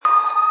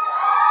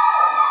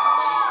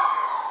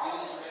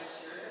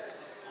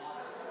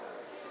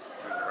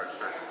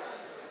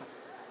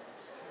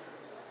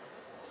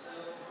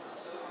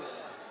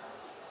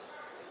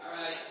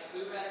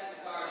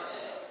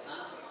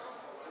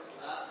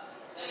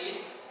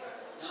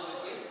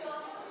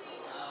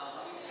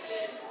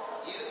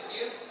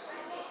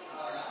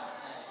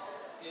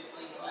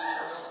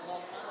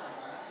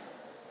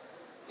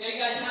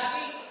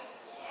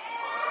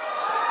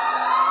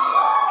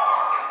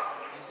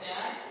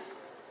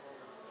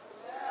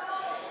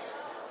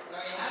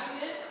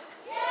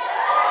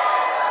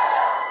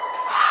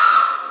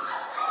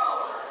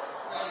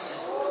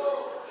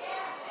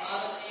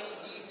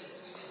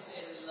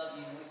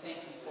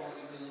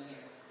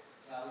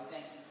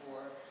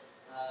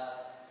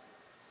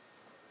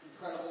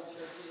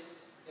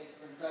churches. We thank you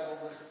for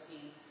incredible worship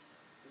teams.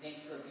 We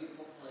thank you for a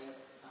beautiful place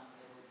to come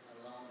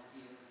alone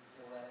with you.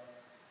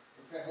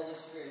 We pray, Holy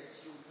Spirit, that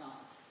you would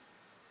come.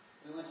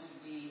 We want you to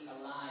be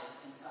alive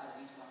inside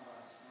of each one of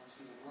us. We want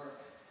you to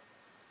work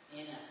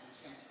in us and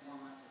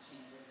transform us and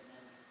change us. And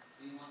then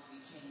we want to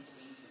be change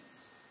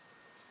agents.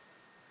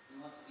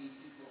 We want to be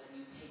people that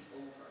you take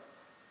over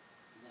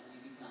and that we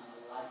become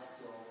a light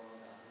to our world.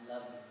 God, we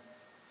love you.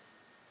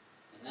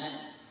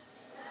 Amen.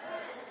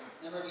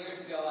 A number of years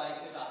ago, I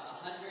took 100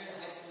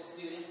 high school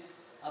students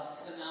up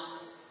to the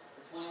mountains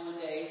for 21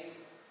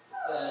 days.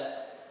 It's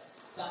a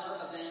summer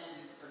event.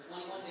 For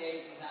 21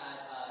 days, we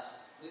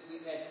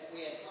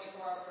had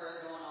 24-hour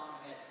prayer going on.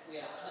 We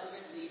had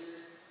 100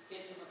 leaders,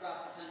 kids from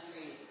across the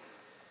country.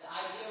 The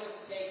idea was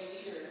to take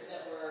leaders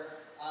that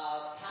were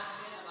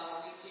passionate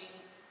about reaching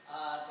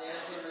their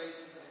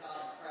generation for the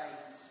cause of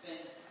Christ and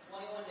spend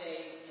 21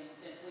 days in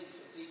intense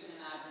leadership. So you can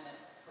imagine that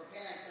for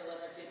parents to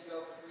let their kids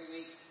go for 3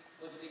 weeks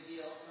was a big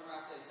deal. Some were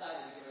actually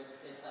excited to get rid of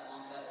their kids that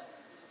long, but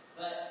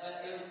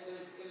it was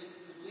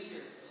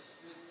leaders. It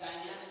was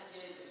dynamic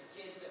kids. It was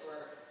kids that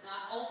were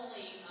not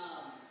only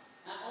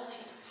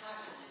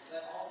passionate,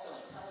 but also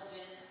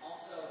intelligent,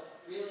 also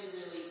really,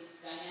 really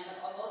dynamic.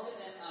 Most of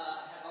them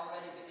had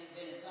already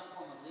been in some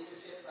form of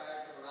leadership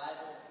prior to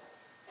arrival.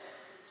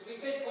 So we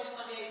spent 21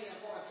 days in a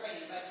form of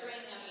training. By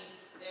training, I mean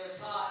they were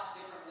taught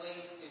different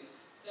ways to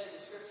study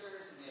the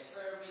scriptures, and we had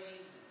prayer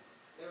meetings.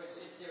 And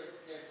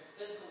there's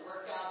physical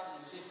workouts,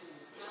 and it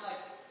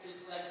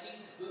was like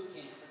Jesus boot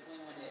camp for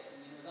 21 days. I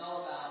mean, it was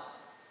all about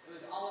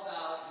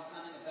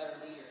becoming a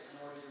better leader in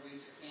order to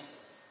reach your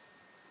campus.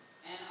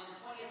 And on the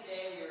 20th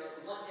day, we were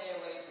one day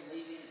away from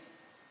leaving.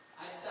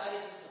 I decided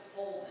just to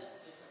poll them,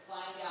 just to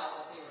find out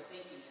what they were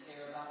thinking as they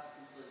were about to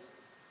conclude.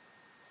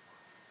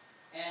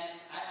 And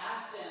I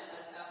asked them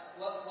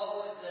what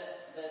was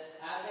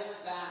as they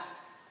went back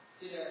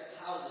to their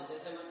houses,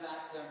 as they went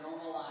back to their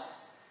normal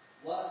lives,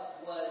 what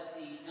was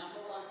the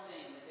number one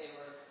thing that they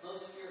were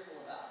most fearful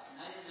about?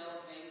 And I didn't know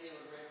if maybe they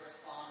would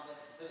respond with,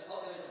 there was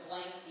a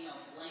blank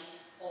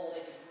poll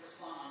they could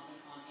respond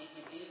on in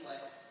any way.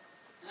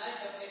 And I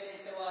didn't know if maybe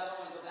they'd say, well, I don't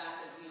want to go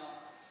back because,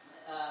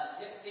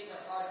 things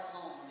are hard at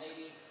home, or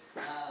maybe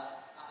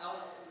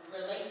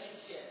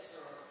relationships,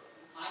 or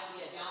might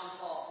be a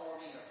downfall for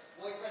me, or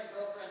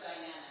boyfriend-girlfriend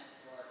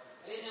dynamics, or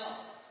I didn't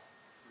know.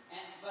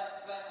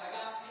 But I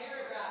got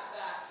paragraphs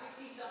back,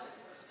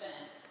 60-something%.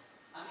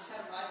 I'm just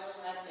having to write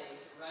little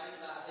essays, writing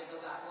about as they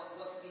go back, what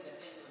could be the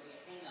thing that would be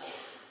a hang-up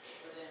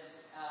for them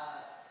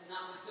to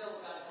not fulfill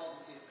what God had called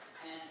them to.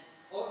 And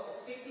over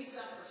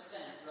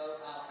 60-some%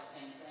 wrote out the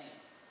same thing.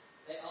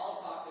 They all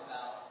talked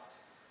about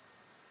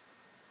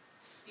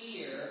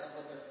fear of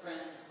what their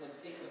friends would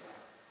think of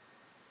them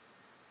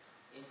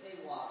if they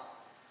walked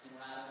in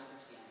radical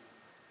Christianity.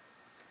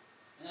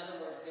 In other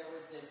words, there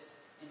was this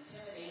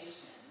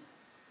intimidation,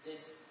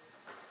 this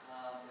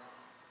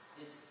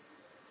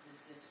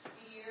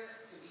fear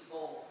to be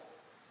bold.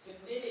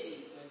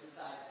 Timidity was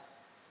inside of it.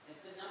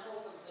 It's the number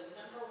one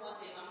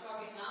thing. I'm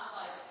talking not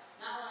like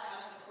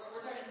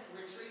we're talking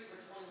retreat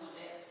for 21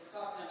 days. We're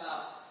talking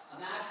about,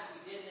 imagine if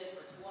we did this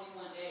for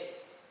 21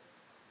 days.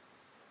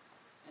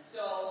 And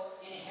so,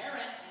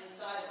 inherent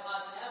inside of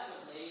us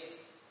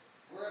inevitably,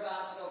 we're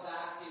about to go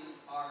back to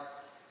our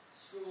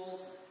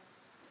schools,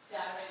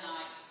 Saturday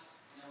night,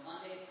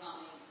 Monday's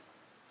coming.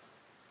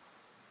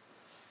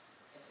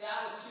 If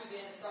that was true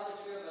then, it's probably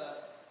true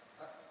of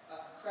a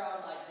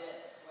crowd like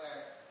this,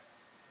 where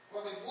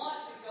we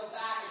want to go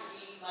back and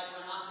be like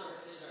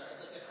rhinoceroses or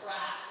the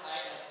crash,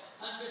 right?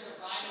 Hundreds of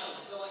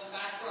rhinos going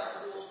back to our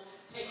schools,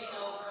 taking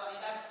over. I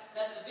mean, that's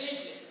the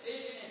vision. The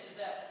vision is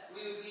that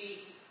we would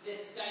be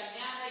this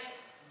dynamic,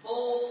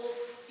 bold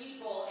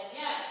people, and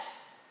yet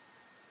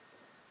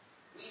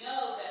we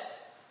know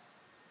that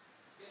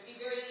it's going to be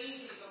very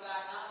easy to go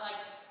back, not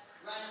like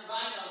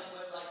rhinos,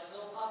 but like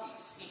little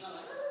puppies.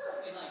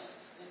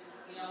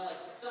 Like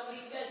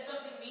somebody says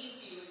something mean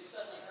to you and you're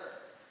suddenly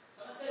hurt.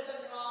 Someone says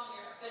something wrong and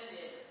you're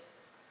offended.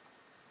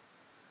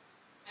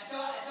 And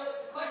so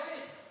the question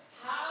is,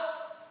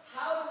 how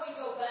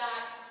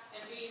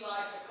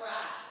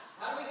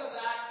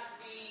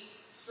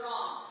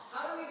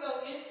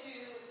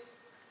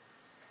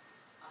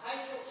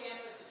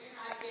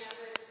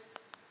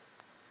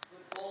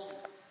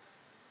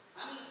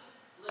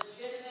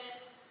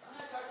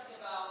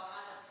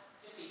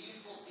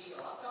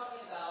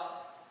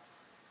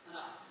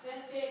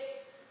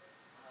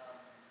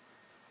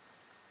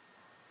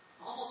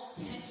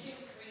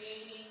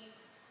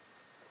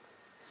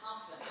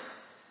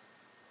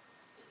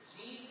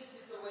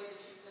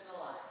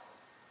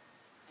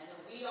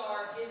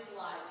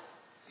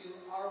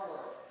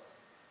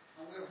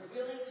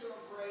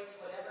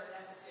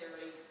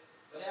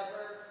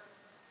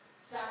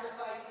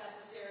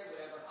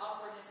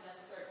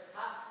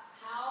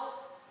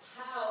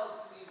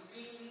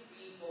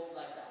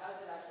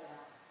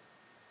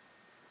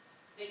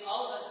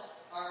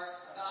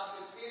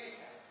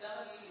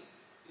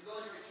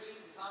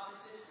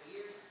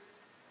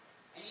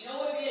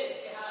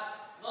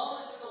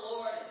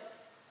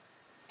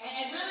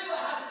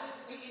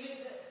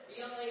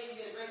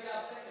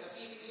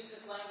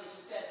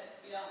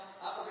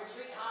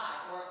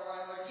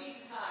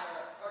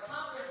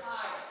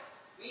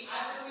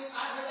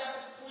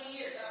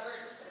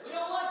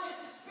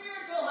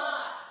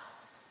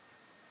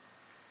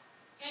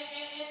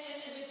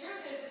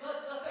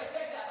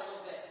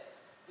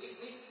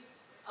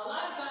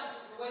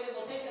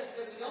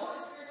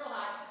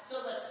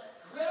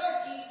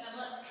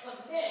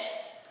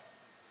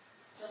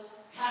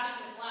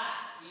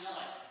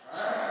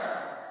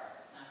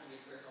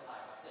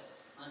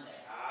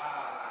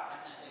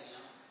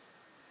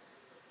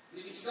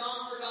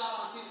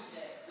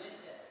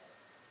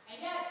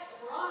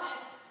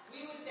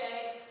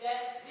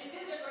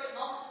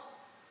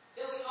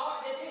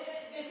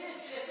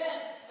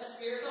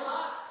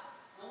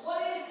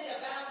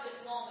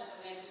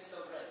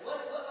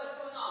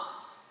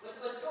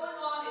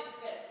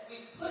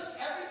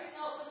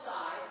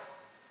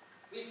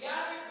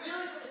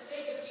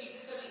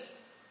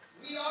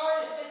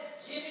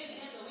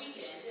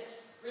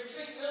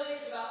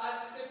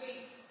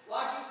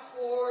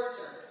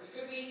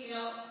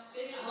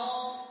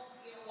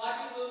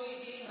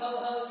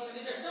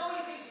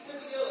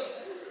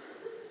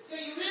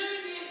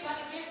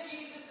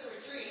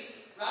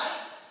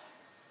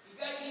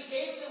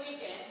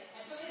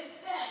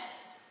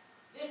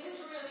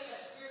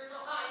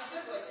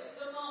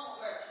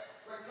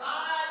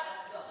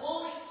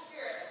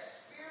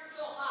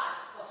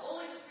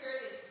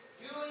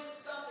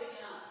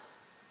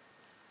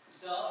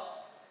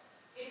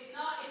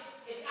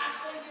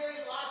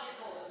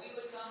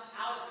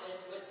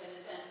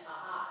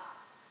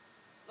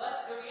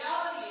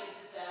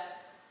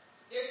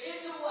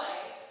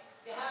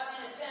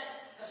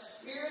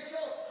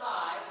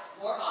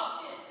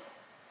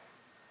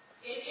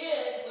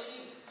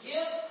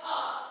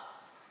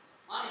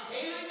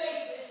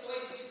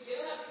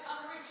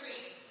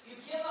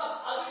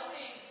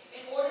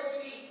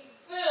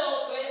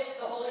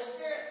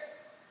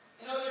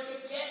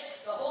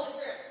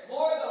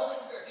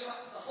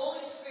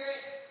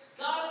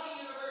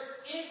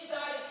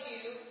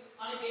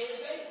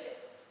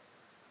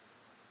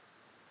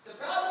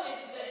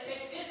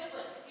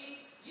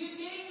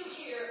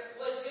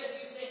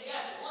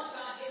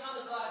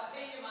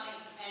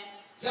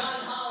John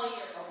and Holly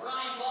or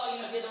Brian Ball,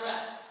 did the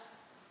rest.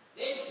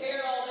 They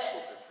prepared all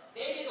this.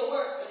 They did the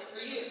work for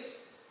you.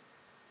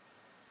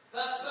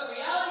 But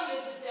reality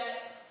is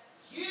that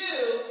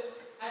you,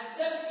 as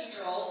a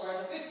 17-year-old or as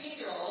a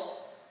 15-year-old,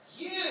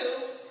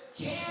 you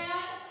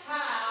can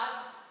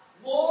have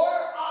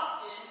more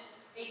often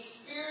a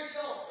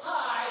spiritual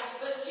high,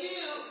 but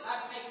you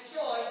have to make the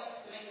choice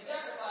to make the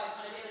sacrifice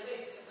on a daily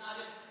basis. It's not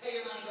just pay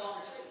your money, go on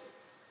retreat.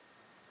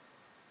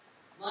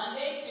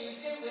 Monday,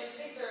 Tuesday,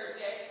 Wednesday,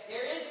 Thursday,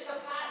 there is a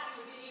capacity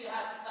within you to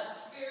have a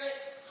spirit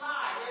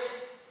high.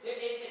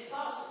 It's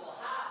possible.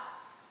 How?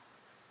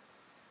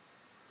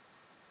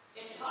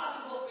 It's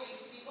possible for you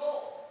to be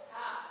bold.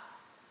 How?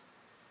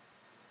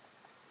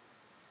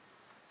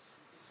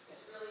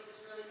 It's really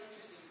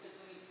interesting because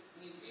when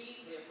you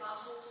read the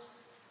apostles,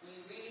 when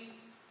you read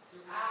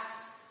through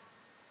Acts,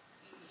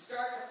 you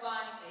start to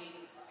find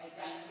a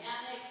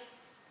dynamic,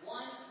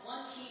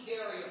 one key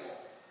variable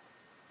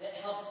that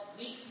helps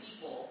weak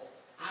people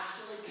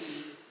actually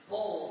be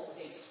bold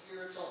with a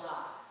spiritual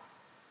high.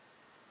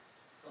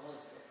 It's the Holy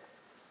Spirit.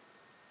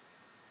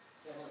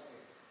 It's the Holy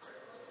Spirit. It's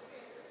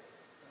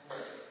the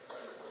Holy Spirit.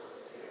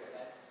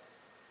 Okay?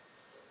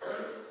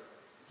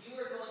 You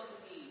are going to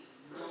need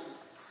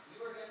moments.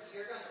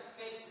 You're going to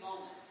face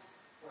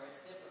moments where it's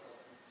difficult.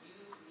 You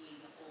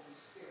need the Holy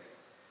Spirit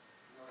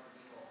in order to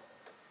be bold.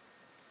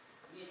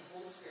 You need the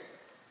Holy Spirit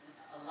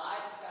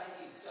alive inside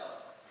of you. So,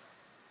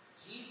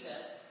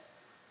 Jesus,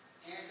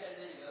 Aaron said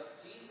a minute ago,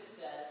 Jesus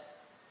says,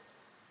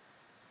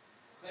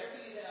 it's better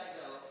for you that I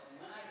go, and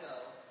when I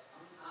go,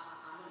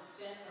 I'm going to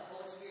send the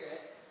Holy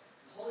Spirit.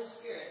 The Holy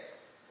Spirit,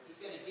 He's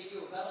going to give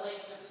you a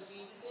revelation of who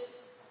Jesus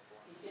is.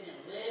 He's going to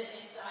live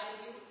inside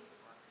of you.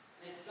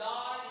 And it's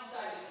God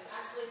inside of you. It's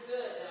actually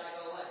good that I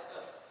go away.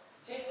 So,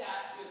 take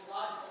that to its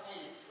logical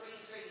end. It's pretty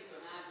intriguing to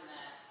imagine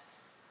that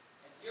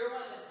if you're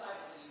one of the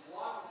disciples and you've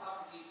walked and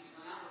talked with Jesus, you've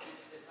hung out with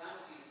Jesus, spent time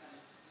with Jesus, I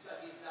mean, you saw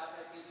Jesus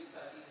baptize people, you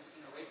saw Jesus,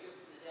 raise people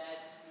from the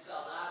dead, you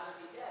saw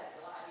Lazarus, he's dead,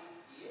 he's alive,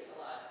 he is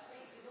alive, he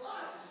stinks, he's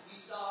alive. You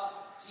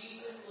saw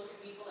Jesus look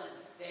at people and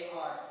they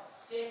are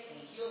sick and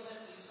he heals them.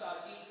 You saw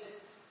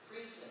Jesus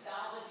preach to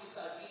thousands. You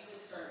saw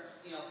Jesus turn,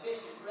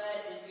 fish and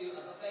bread into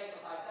a buffet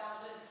for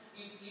 5,000.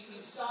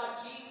 You saw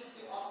Jesus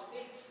do awesome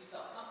things. You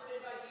felt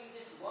comforted by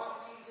Jesus. You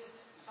walked with Jesus.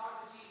 You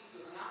talked with Jesus.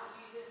 You hung out with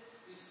Jesus.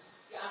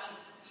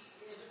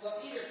 Is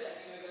what Peter says.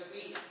 He goes,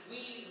 we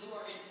who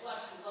are in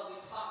flesh and blood, we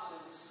talked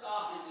with him, we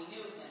saw him, we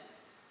knew him.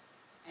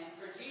 And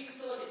for Jesus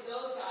to look at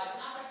those guys,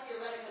 not talking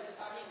theoretically, but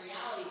talking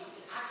reality,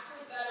 is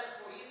actually better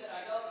for you that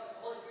I go because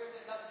the Holy Spirit's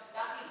going to come.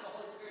 That means the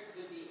Holy Spirit's a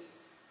good deal.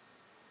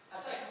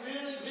 That's like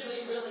really,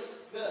 really, really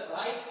good,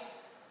 right?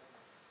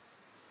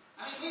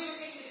 I mean, we would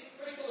think it's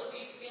pretty cool if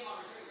Jesus came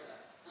on retreat with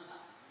us.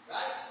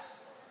 Right?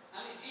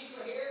 I mean, if Jesus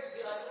were here, it'd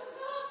be like, what's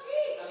up, G?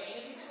 I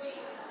mean, it'd be sweet.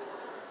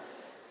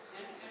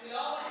 And we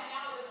all want to hang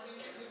out with him.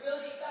 We'd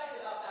really be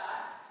excited about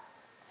that.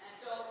 And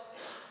so,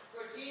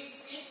 for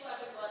Jesus in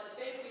flesh and blood, to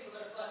save the people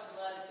that are flesh and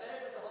blood, it's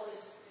better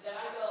that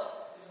I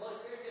go, because the Holy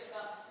Spirit's going to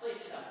come,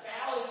 places a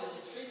value,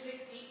 an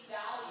intrinsic, deep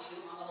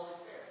value on the Holy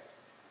Spirit.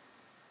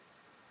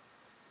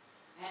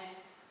 And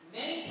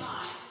many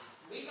times,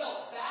 we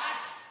go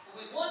back, and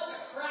we want the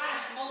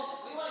crash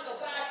moment. We want to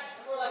go back,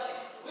 and we're like,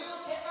 we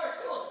will take our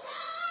schools,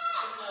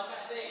 kind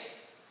of thing.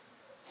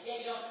 And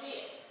yet you don't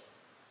see it.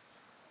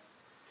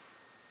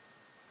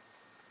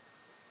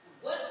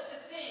 What's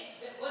the thing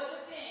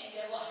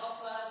that will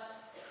help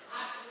us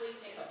actually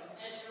make a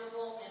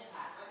measurable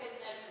impact? When I say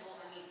measurable,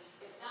 I mean,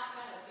 it's not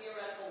kind of a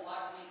theoretical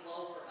watch me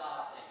glow for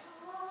God thing.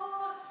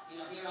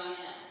 Here I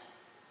am.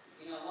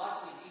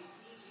 Watch me. Do you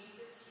see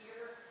Jesus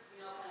here?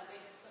 Kind of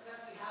thing.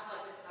 Sometimes we have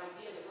like this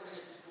idea that we're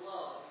going to just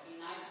glow and be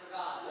nice for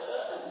God.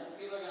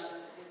 People are going to,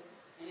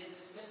 and it's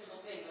this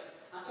mystical thing. But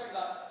I'm talking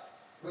about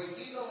where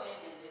you go in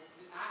and that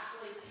you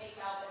actually take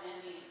out the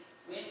enemy,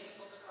 win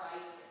people to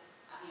Christ,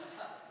 and,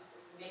 help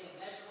make a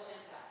measurable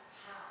impact.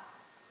 How?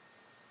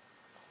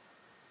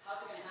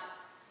 How's it going to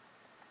happen?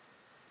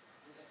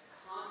 There's a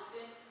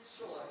constant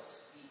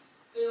choice to be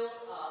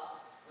filled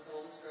up with the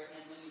Holy Spirit.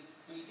 And when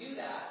you do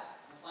that,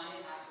 you'll find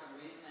it in Acts, we're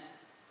going to read it in a minute.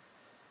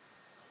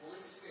 The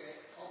Holy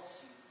Spirit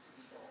helps you to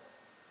be bold.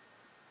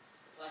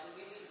 It's like when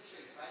we leave the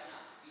tree right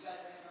now. You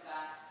guys are going to come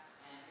back,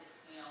 and it's,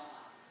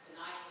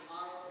 tonight,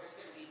 tomorrow, there's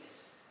going to be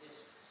this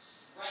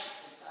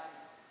strength inside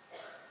you.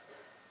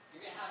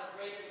 You're going to have a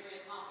greater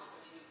degree of confidence.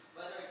 I mean,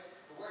 whether it's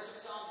the worship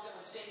songs that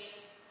we're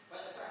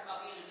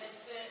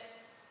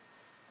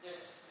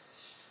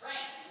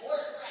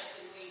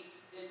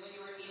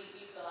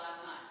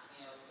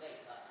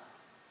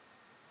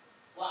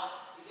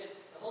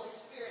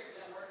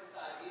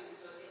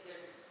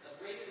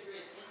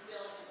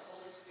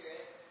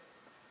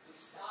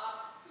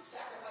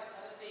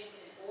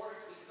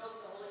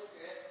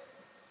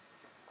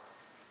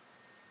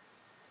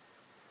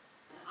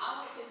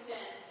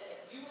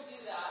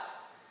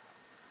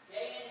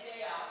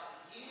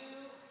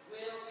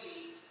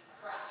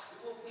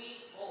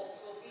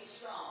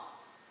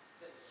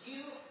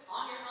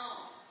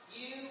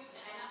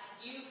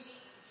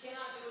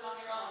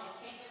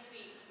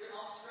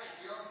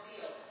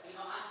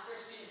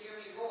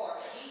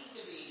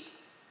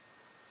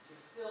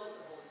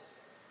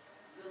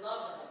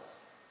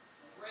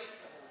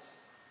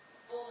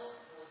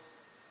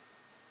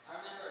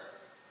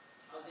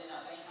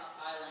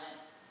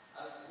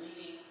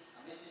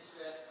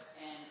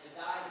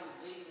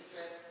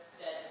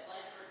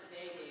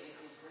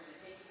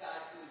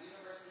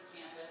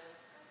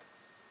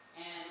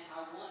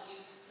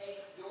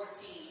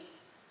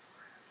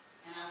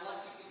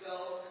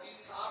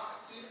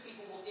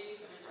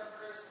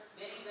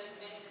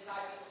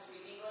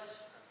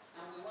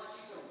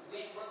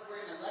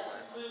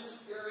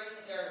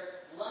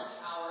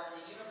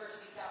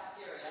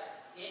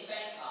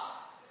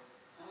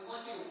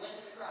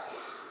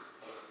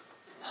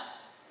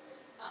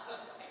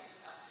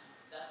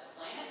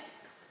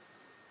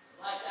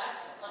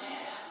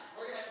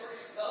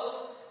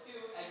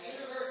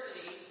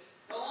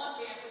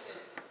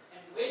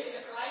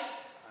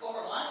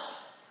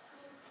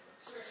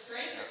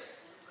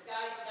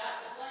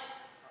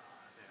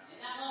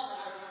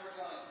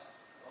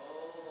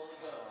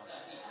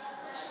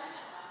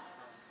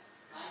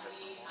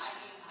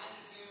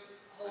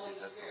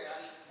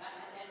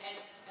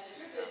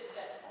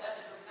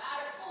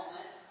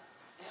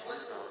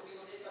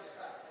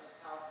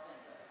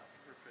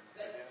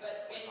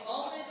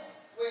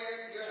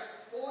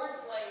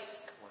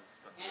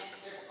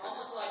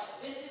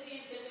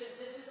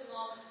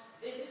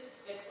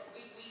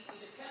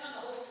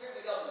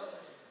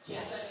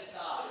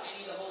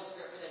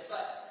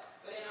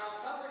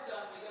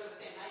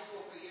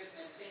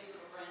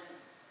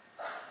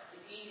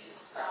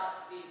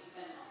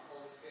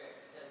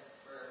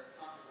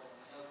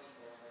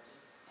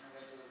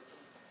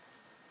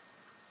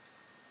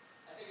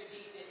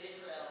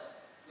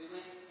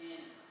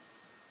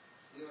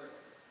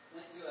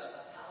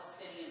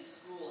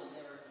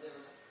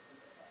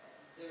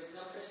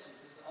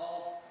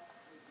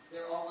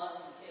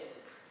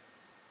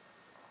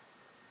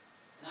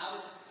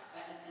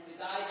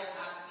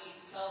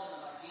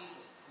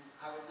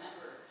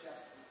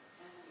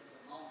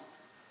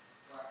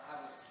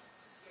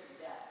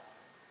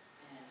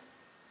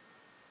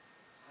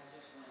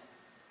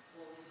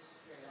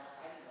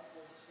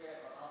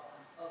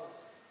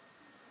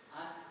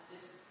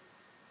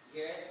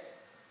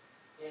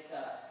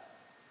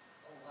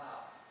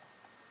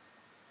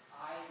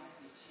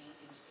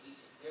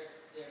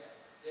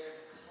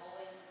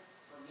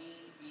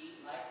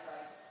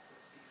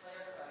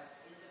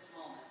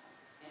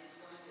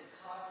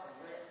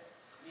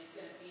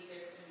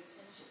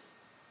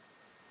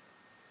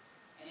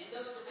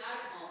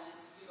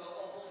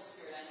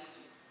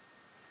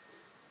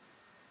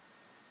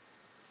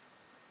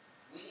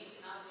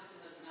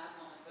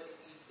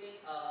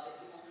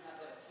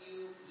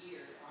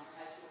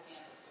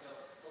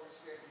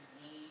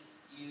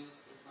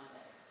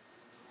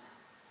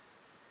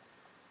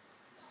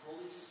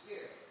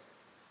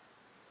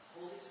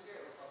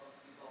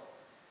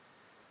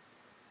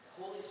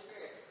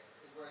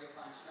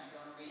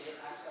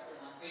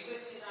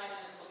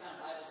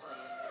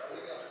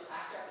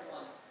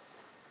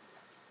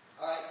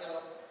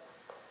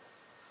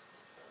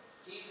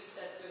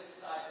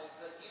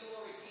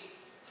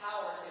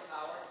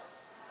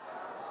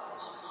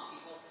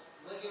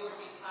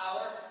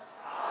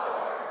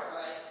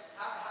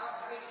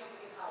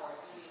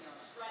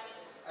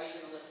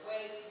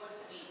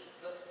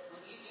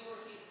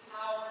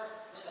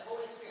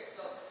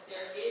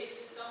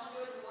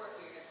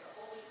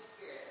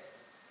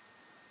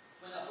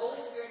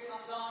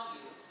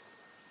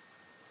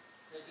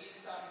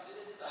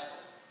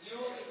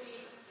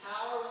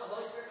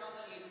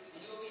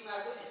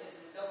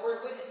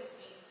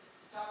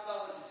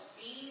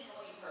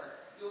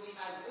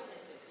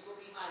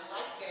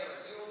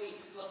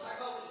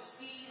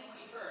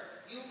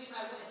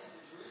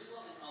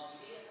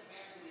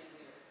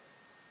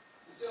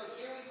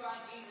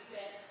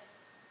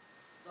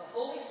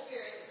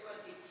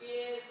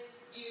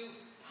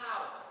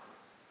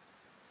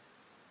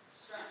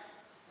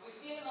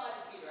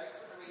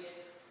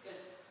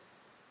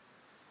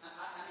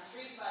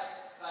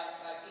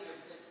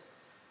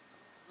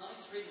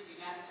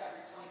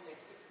chapter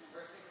 26,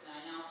 verse 6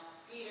 and 9. Now,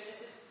 Peter,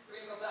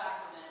 we're going to go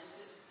back for a minute.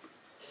 This is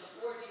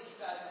before Jesus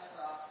dies on the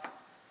cross.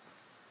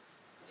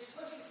 I just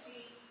want you to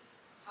see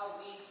how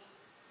weak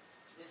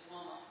this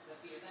moment that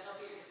Peter is. I know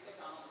Peter gets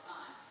picked on all the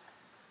time,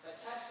 but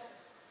catch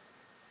this.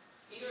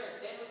 Peter has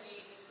been with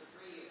Jesus for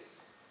 3 years.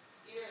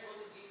 Peter has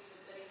looked at Jesus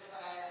and said, even if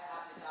I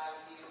have to die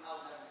with you,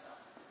 I'll never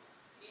suffer.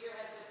 Peter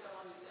has been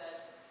someone who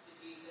says to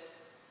Jesus,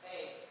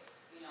 hey,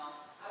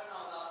 I don't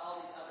know about all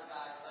these other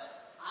guys,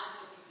 but I'm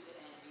with you to the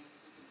end, Jesus.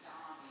 You can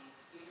count on me.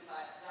 Even if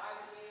I have to die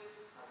with you,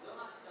 I will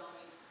not disown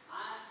you.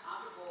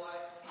 I'm your boy.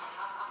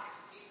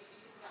 Jesus,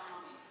 you can count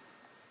on me.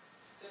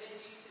 So then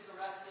Jesus is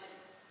arrested.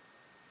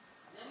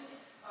 And then we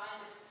just find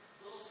this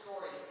little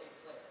story that takes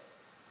place.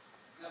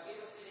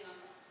 Peter was sitting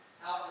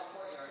out in the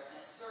courtyard, and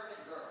a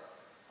servant girl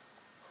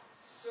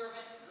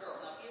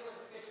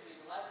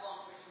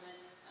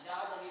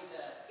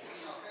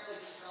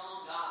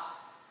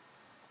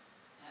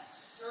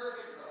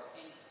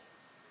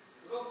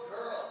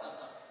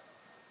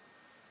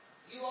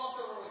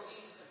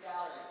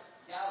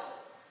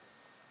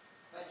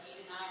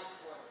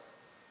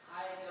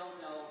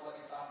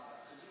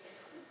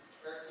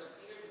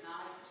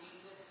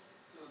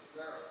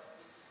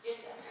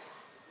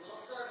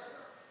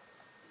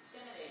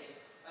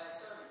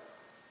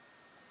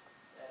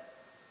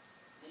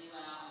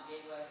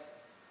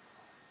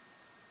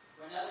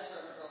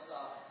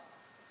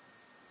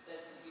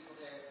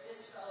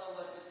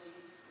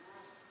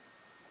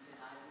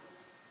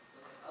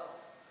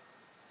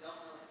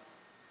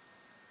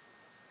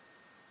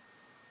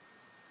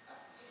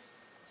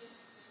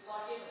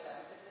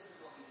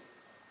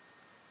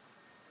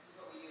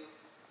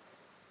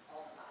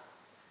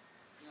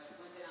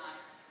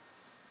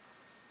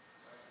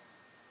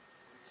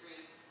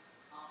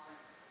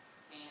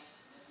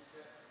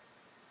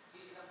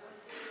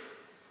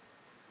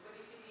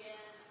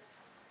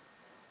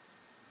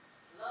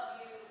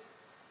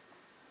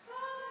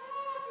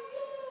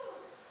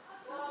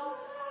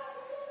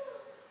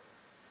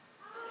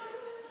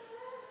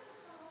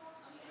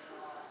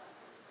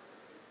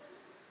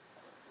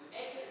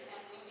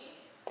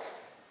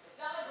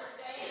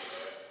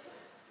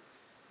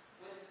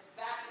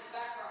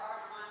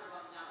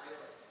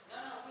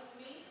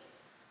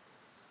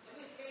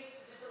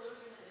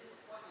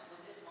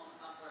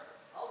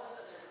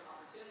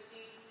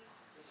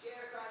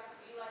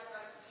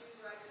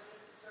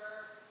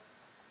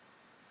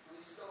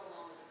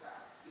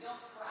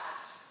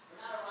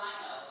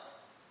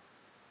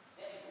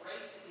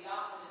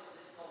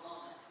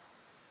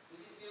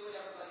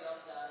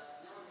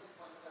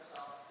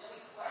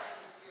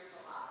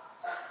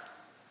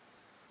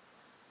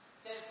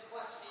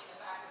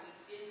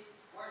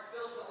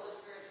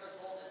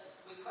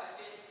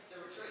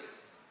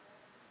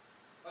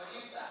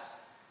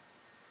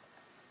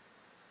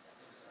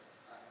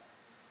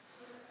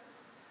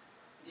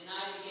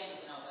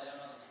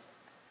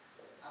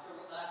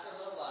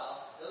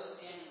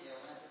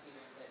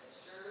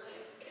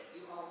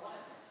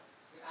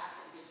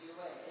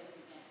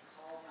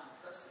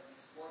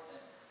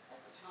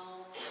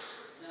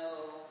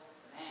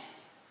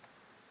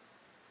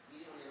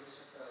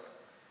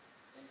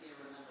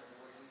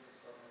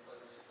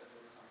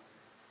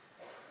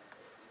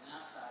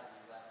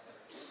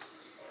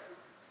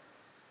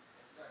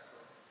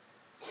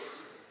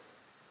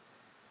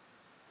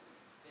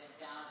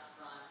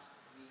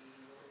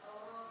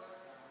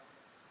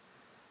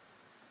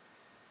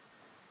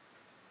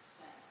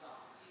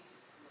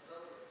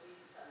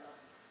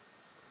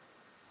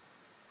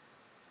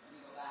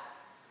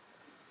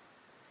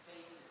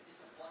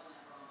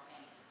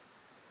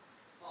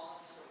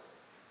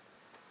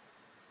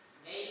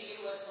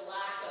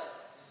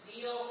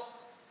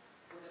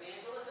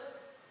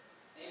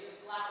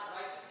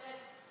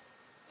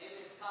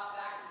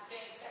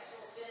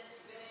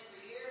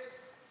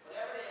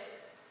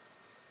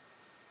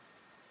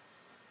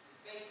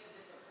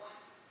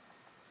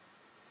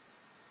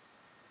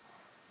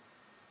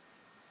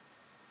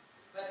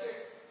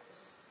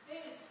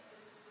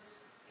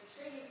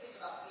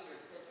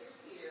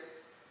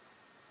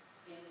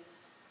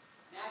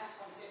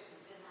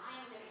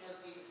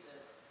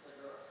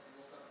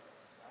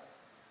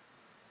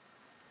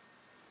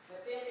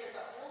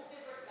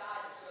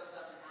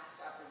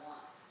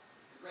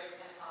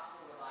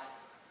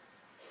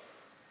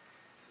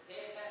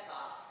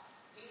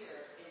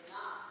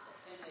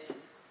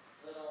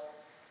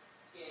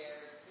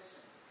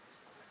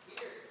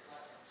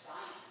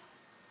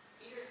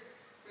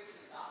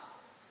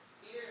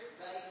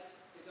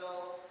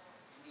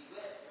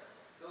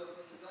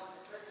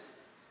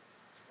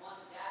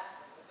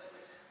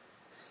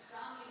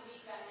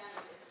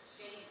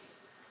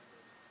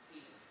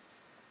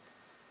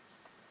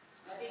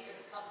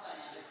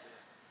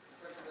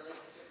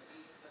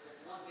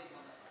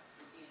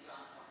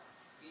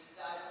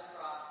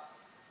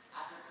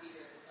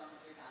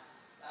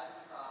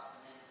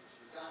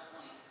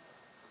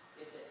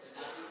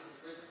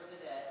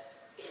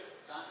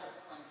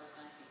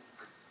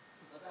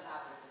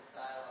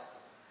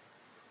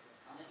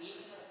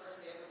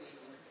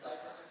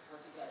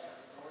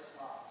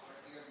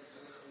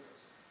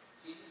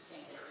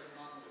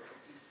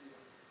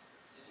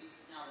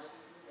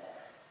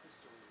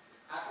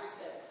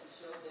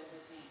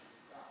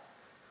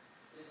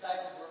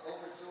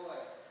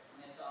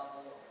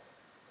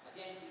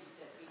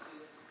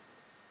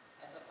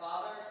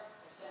Father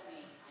has sent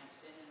me, I am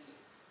sending you.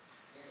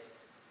 Here it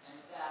is. And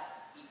with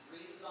that, he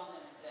breathed on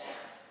them and said,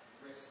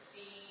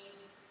 receive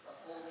the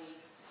Holy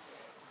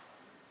Spirit.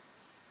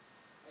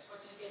 I just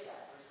want you to get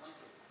that. Verse 22.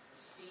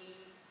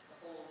 Receive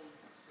the Holy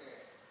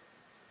Spirit.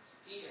 So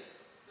Peter,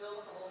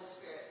 filled with the Holy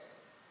Spirit.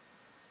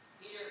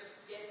 Peter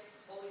gets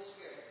the Holy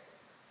Spirit.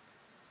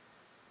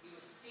 He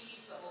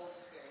receives the Holy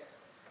Spirit.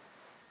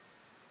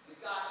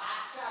 We've got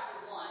Acts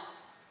chapter 1.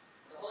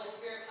 The Holy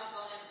Spirit comes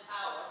on them in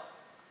power.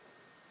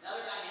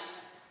 Another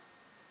dynamic.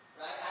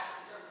 Right?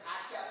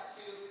 Acts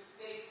chapter 2,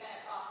 big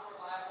Pentecostal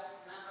revival.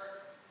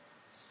 Remember?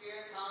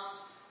 Spirit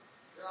comes.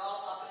 They're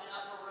all up in an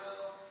upper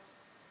room.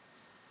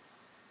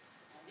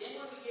 And then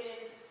when we get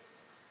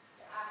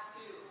into Acts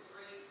 2,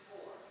 3,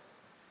 4,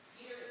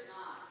 Peter is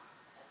not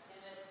a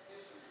timid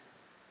fisherman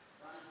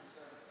running from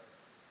servanthood.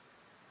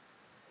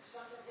 There's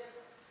something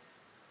different.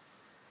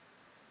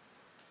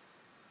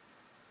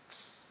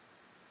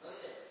 Look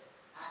at this.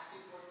 Acts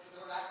 2:14,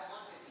 or Acts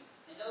 1:15.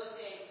 In those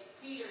days,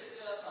 Peter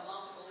stood up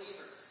among the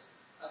believers,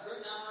 a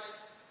group numbering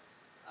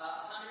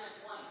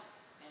 120,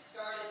 and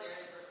started, there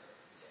it is, verse,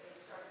 he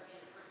started to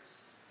begin to preach.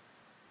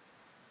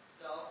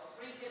 So,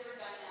 pretty different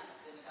dynamic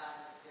than the guy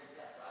who was scared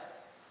to death, right?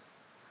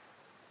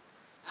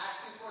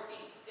 Acts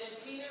 2:14. Then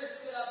Peter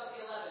stood up with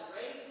the 11,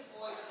 raised his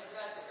voice, and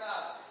addressed the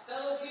crowd.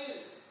 Fellow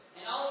Jews,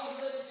 and all of you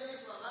who live in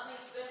Jerusalem, let me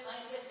explain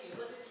this to you.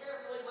 Listen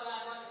carefully to what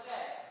I'm going to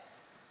say.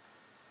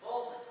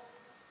 Boldness.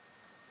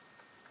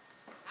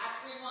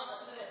 Acts 3:1,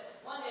 listen to this.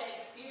 One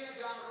day, Peter and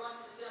John were going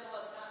to the temple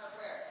at the time of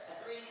prayer.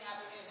 At 3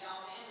 p.m.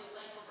 Now a man who was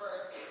lame from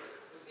birth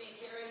was being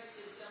carried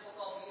to the temple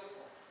called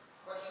Beautiful,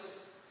 where he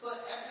was put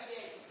every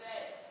day to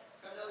beg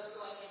from those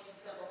going into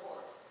the temple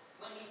courts.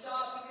 When he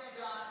saw Peter and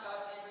John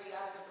about to enter, he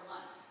asked them for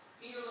money.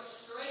 Peter looked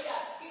straight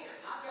at Peter,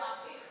 not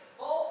John, Peter.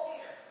 Bold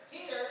Peter.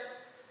 Peter,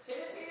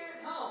 timid Peter?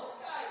 No, this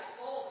guy is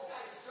bold. This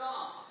guy is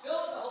strong.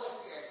 Filled with the Holy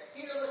Spirit.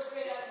 Peter looked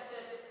straight at him and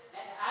said,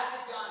 and asked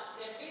him, John.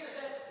 Then Peter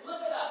said,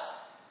 look at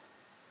us.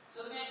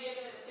 So the man gave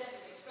him his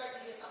attention,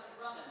 expecting to get something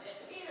from him. Then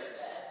Peter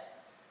said,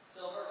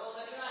 silver or gold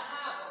I do not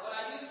have, but what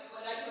I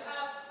do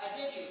have, I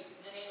give you.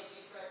 In the name of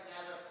Jesus Christ of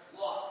Nazareth,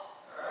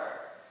 walk.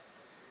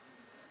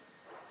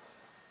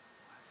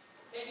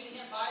 Taking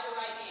him by the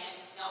right hand.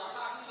 Now we're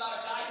talking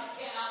about a guy who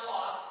cannot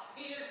walk.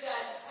 Peter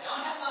says, I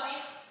don't have money.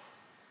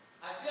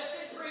 I've just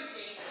been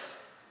preaching.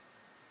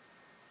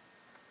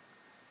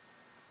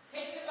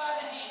 Takes him by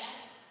the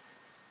hand.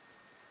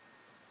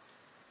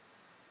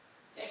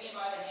 Taking him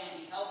by the hand,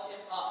 he helped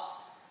him up.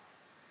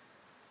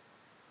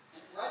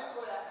 And right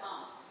before that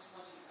comment, I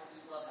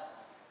just love that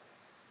moment.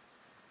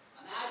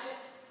 Imagine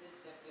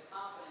the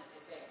confidence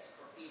it takes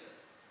for Peter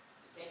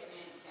to take a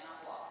man who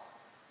cannot walk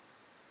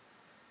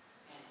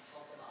and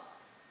help him up.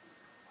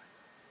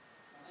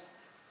 Right?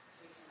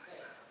 Take some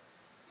faith.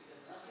 Because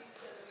unless Jesus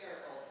does a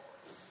miracle,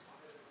 it's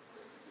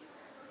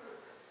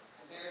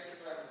embarrassing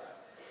for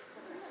everybody.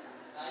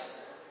 Right?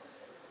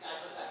 The guy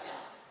goes back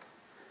down.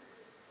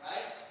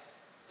 Right?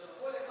 So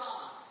before the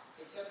comma,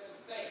 it took some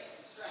faith,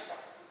 some strength.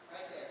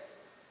 Right there.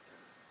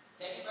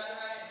 Taken by the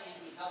right hand,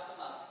 he helped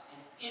him up,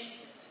 and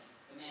instantly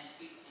the man's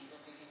feet and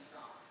ankle became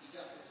strong. He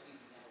jumped to his feet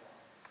and began to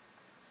walk.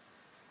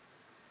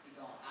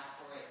 Keep going. Acts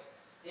 4:8.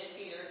 Then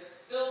Peter,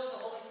 filled with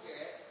the Holy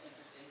Spirit,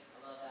 interesting,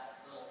 I love that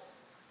little.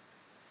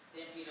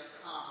 Then Peter,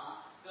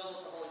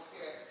 filled with the Holy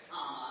Spirit,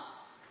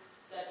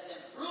 said to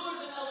them, rulers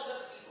and elders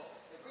of the people,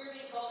 if we are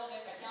being called to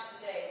account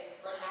today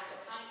for an act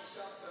of kindness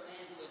shown to a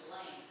man who is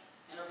lame,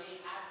 and are being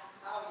asked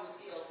how he was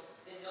healed,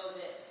 then know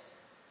this.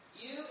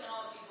 You and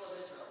all the people of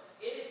Israel,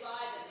 it is by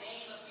the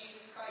name of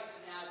Jesus Christ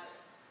of Nazareth.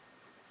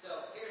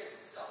 So here it is.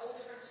 This is a whole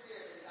different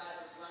spirit than the guy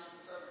that was running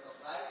from servant girls,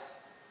 right?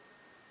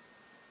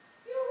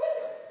 You were with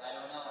him. I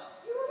don't know him.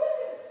 You were with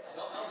him. I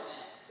don't know the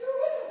man. You were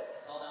with him.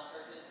 Call down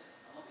curses.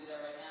 I won't be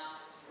there right now.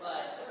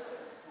 But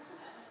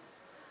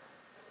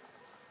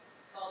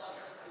call down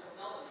curses. I don't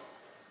know the man.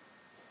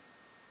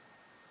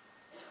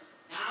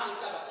 Now we've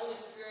got a Holy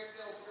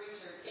Spirit-filled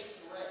preacher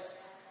taking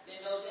risks.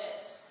 Then know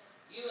this.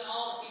 You and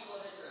all the people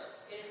of Israel.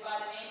 It is by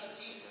the name of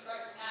Jesus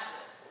Christ of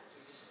Nazareth. So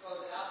we just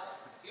throws it out there.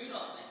 Do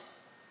know the man.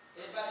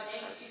 It is by the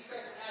name of Jesus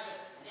Christ of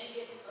Nazareth. And then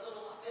he gets a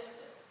little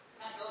offensive.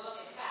 Kind of goes on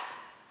the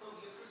attack. Whom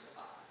you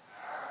crucified.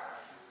 I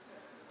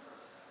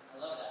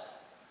love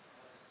that.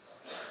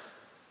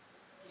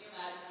 Can you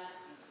imagine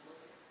that? He just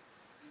looks at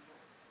people.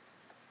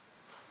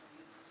 Whom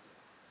you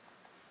crucified.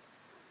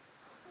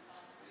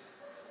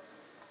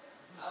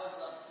 I always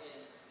love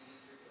kidding the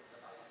youth group with the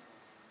Bible.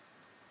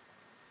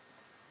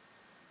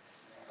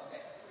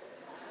 Okay.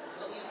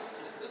 Whom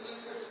you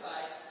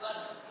crucified,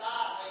 but whom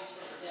God raised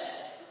from the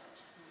dead,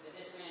 that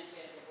this man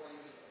stands before you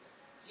here.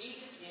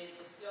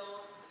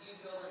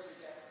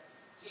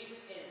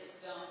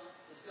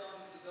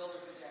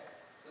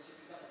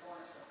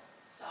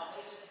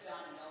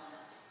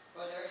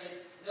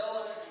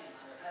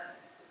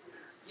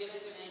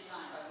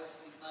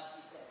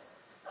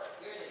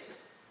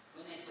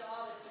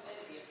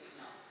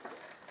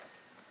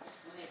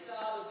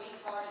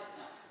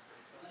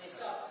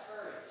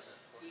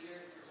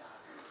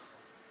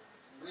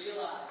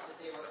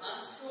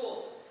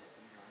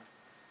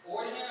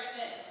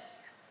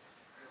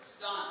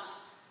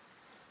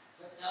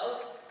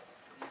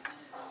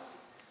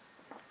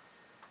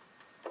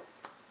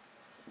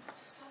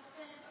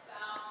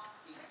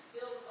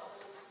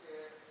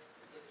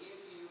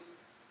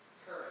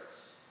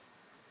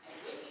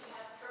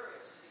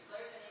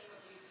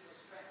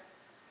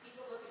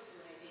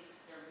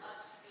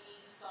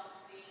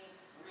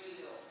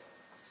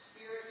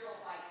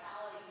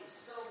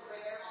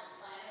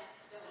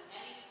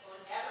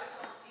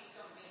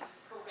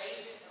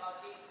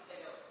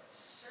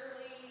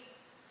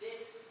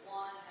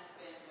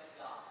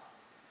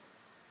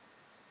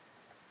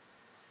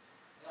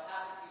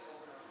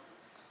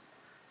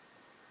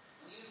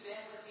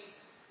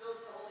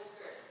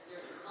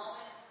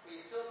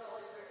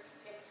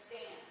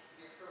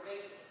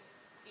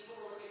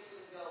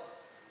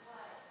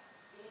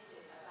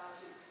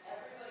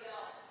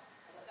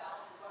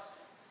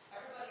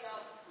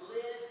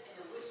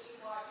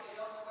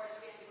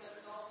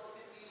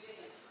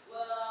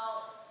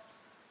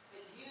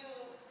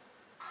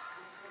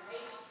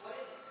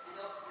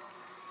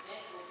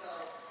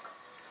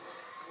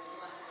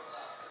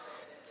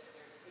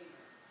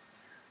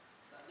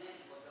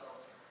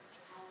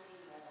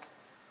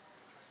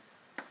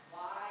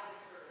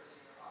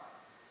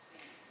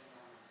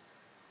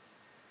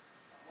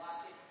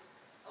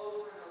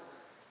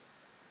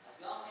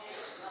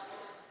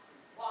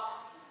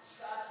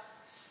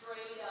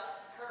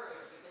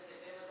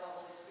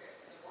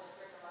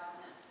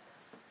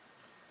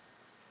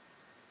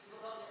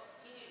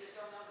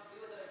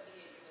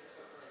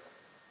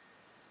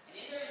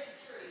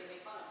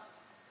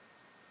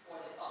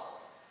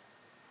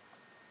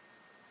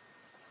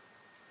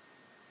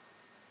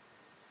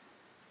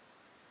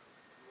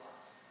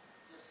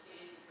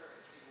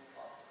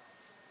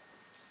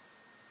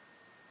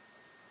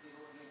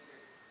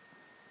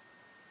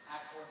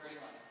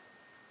 4:31.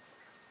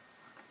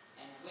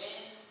 And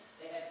when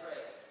they had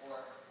prayed,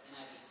 or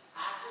NIV,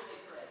 after they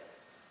prayed,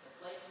 the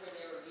place where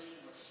they were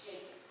meeting was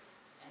shaken,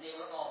 and they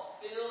were all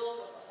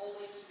filled with the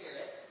Holy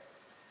Spirit,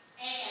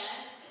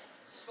 and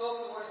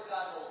spoke the word of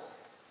God boldly.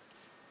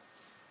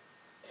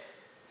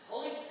 The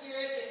Holy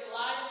Spirit is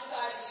alive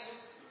inside of you.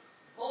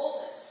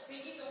 Boldness,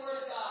 speaking the word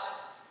of God,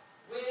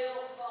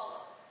 will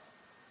follow.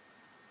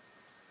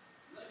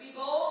 You want to be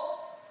bold?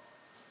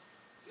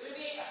 You want to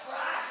be a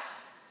crash?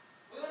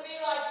 We want to be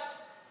like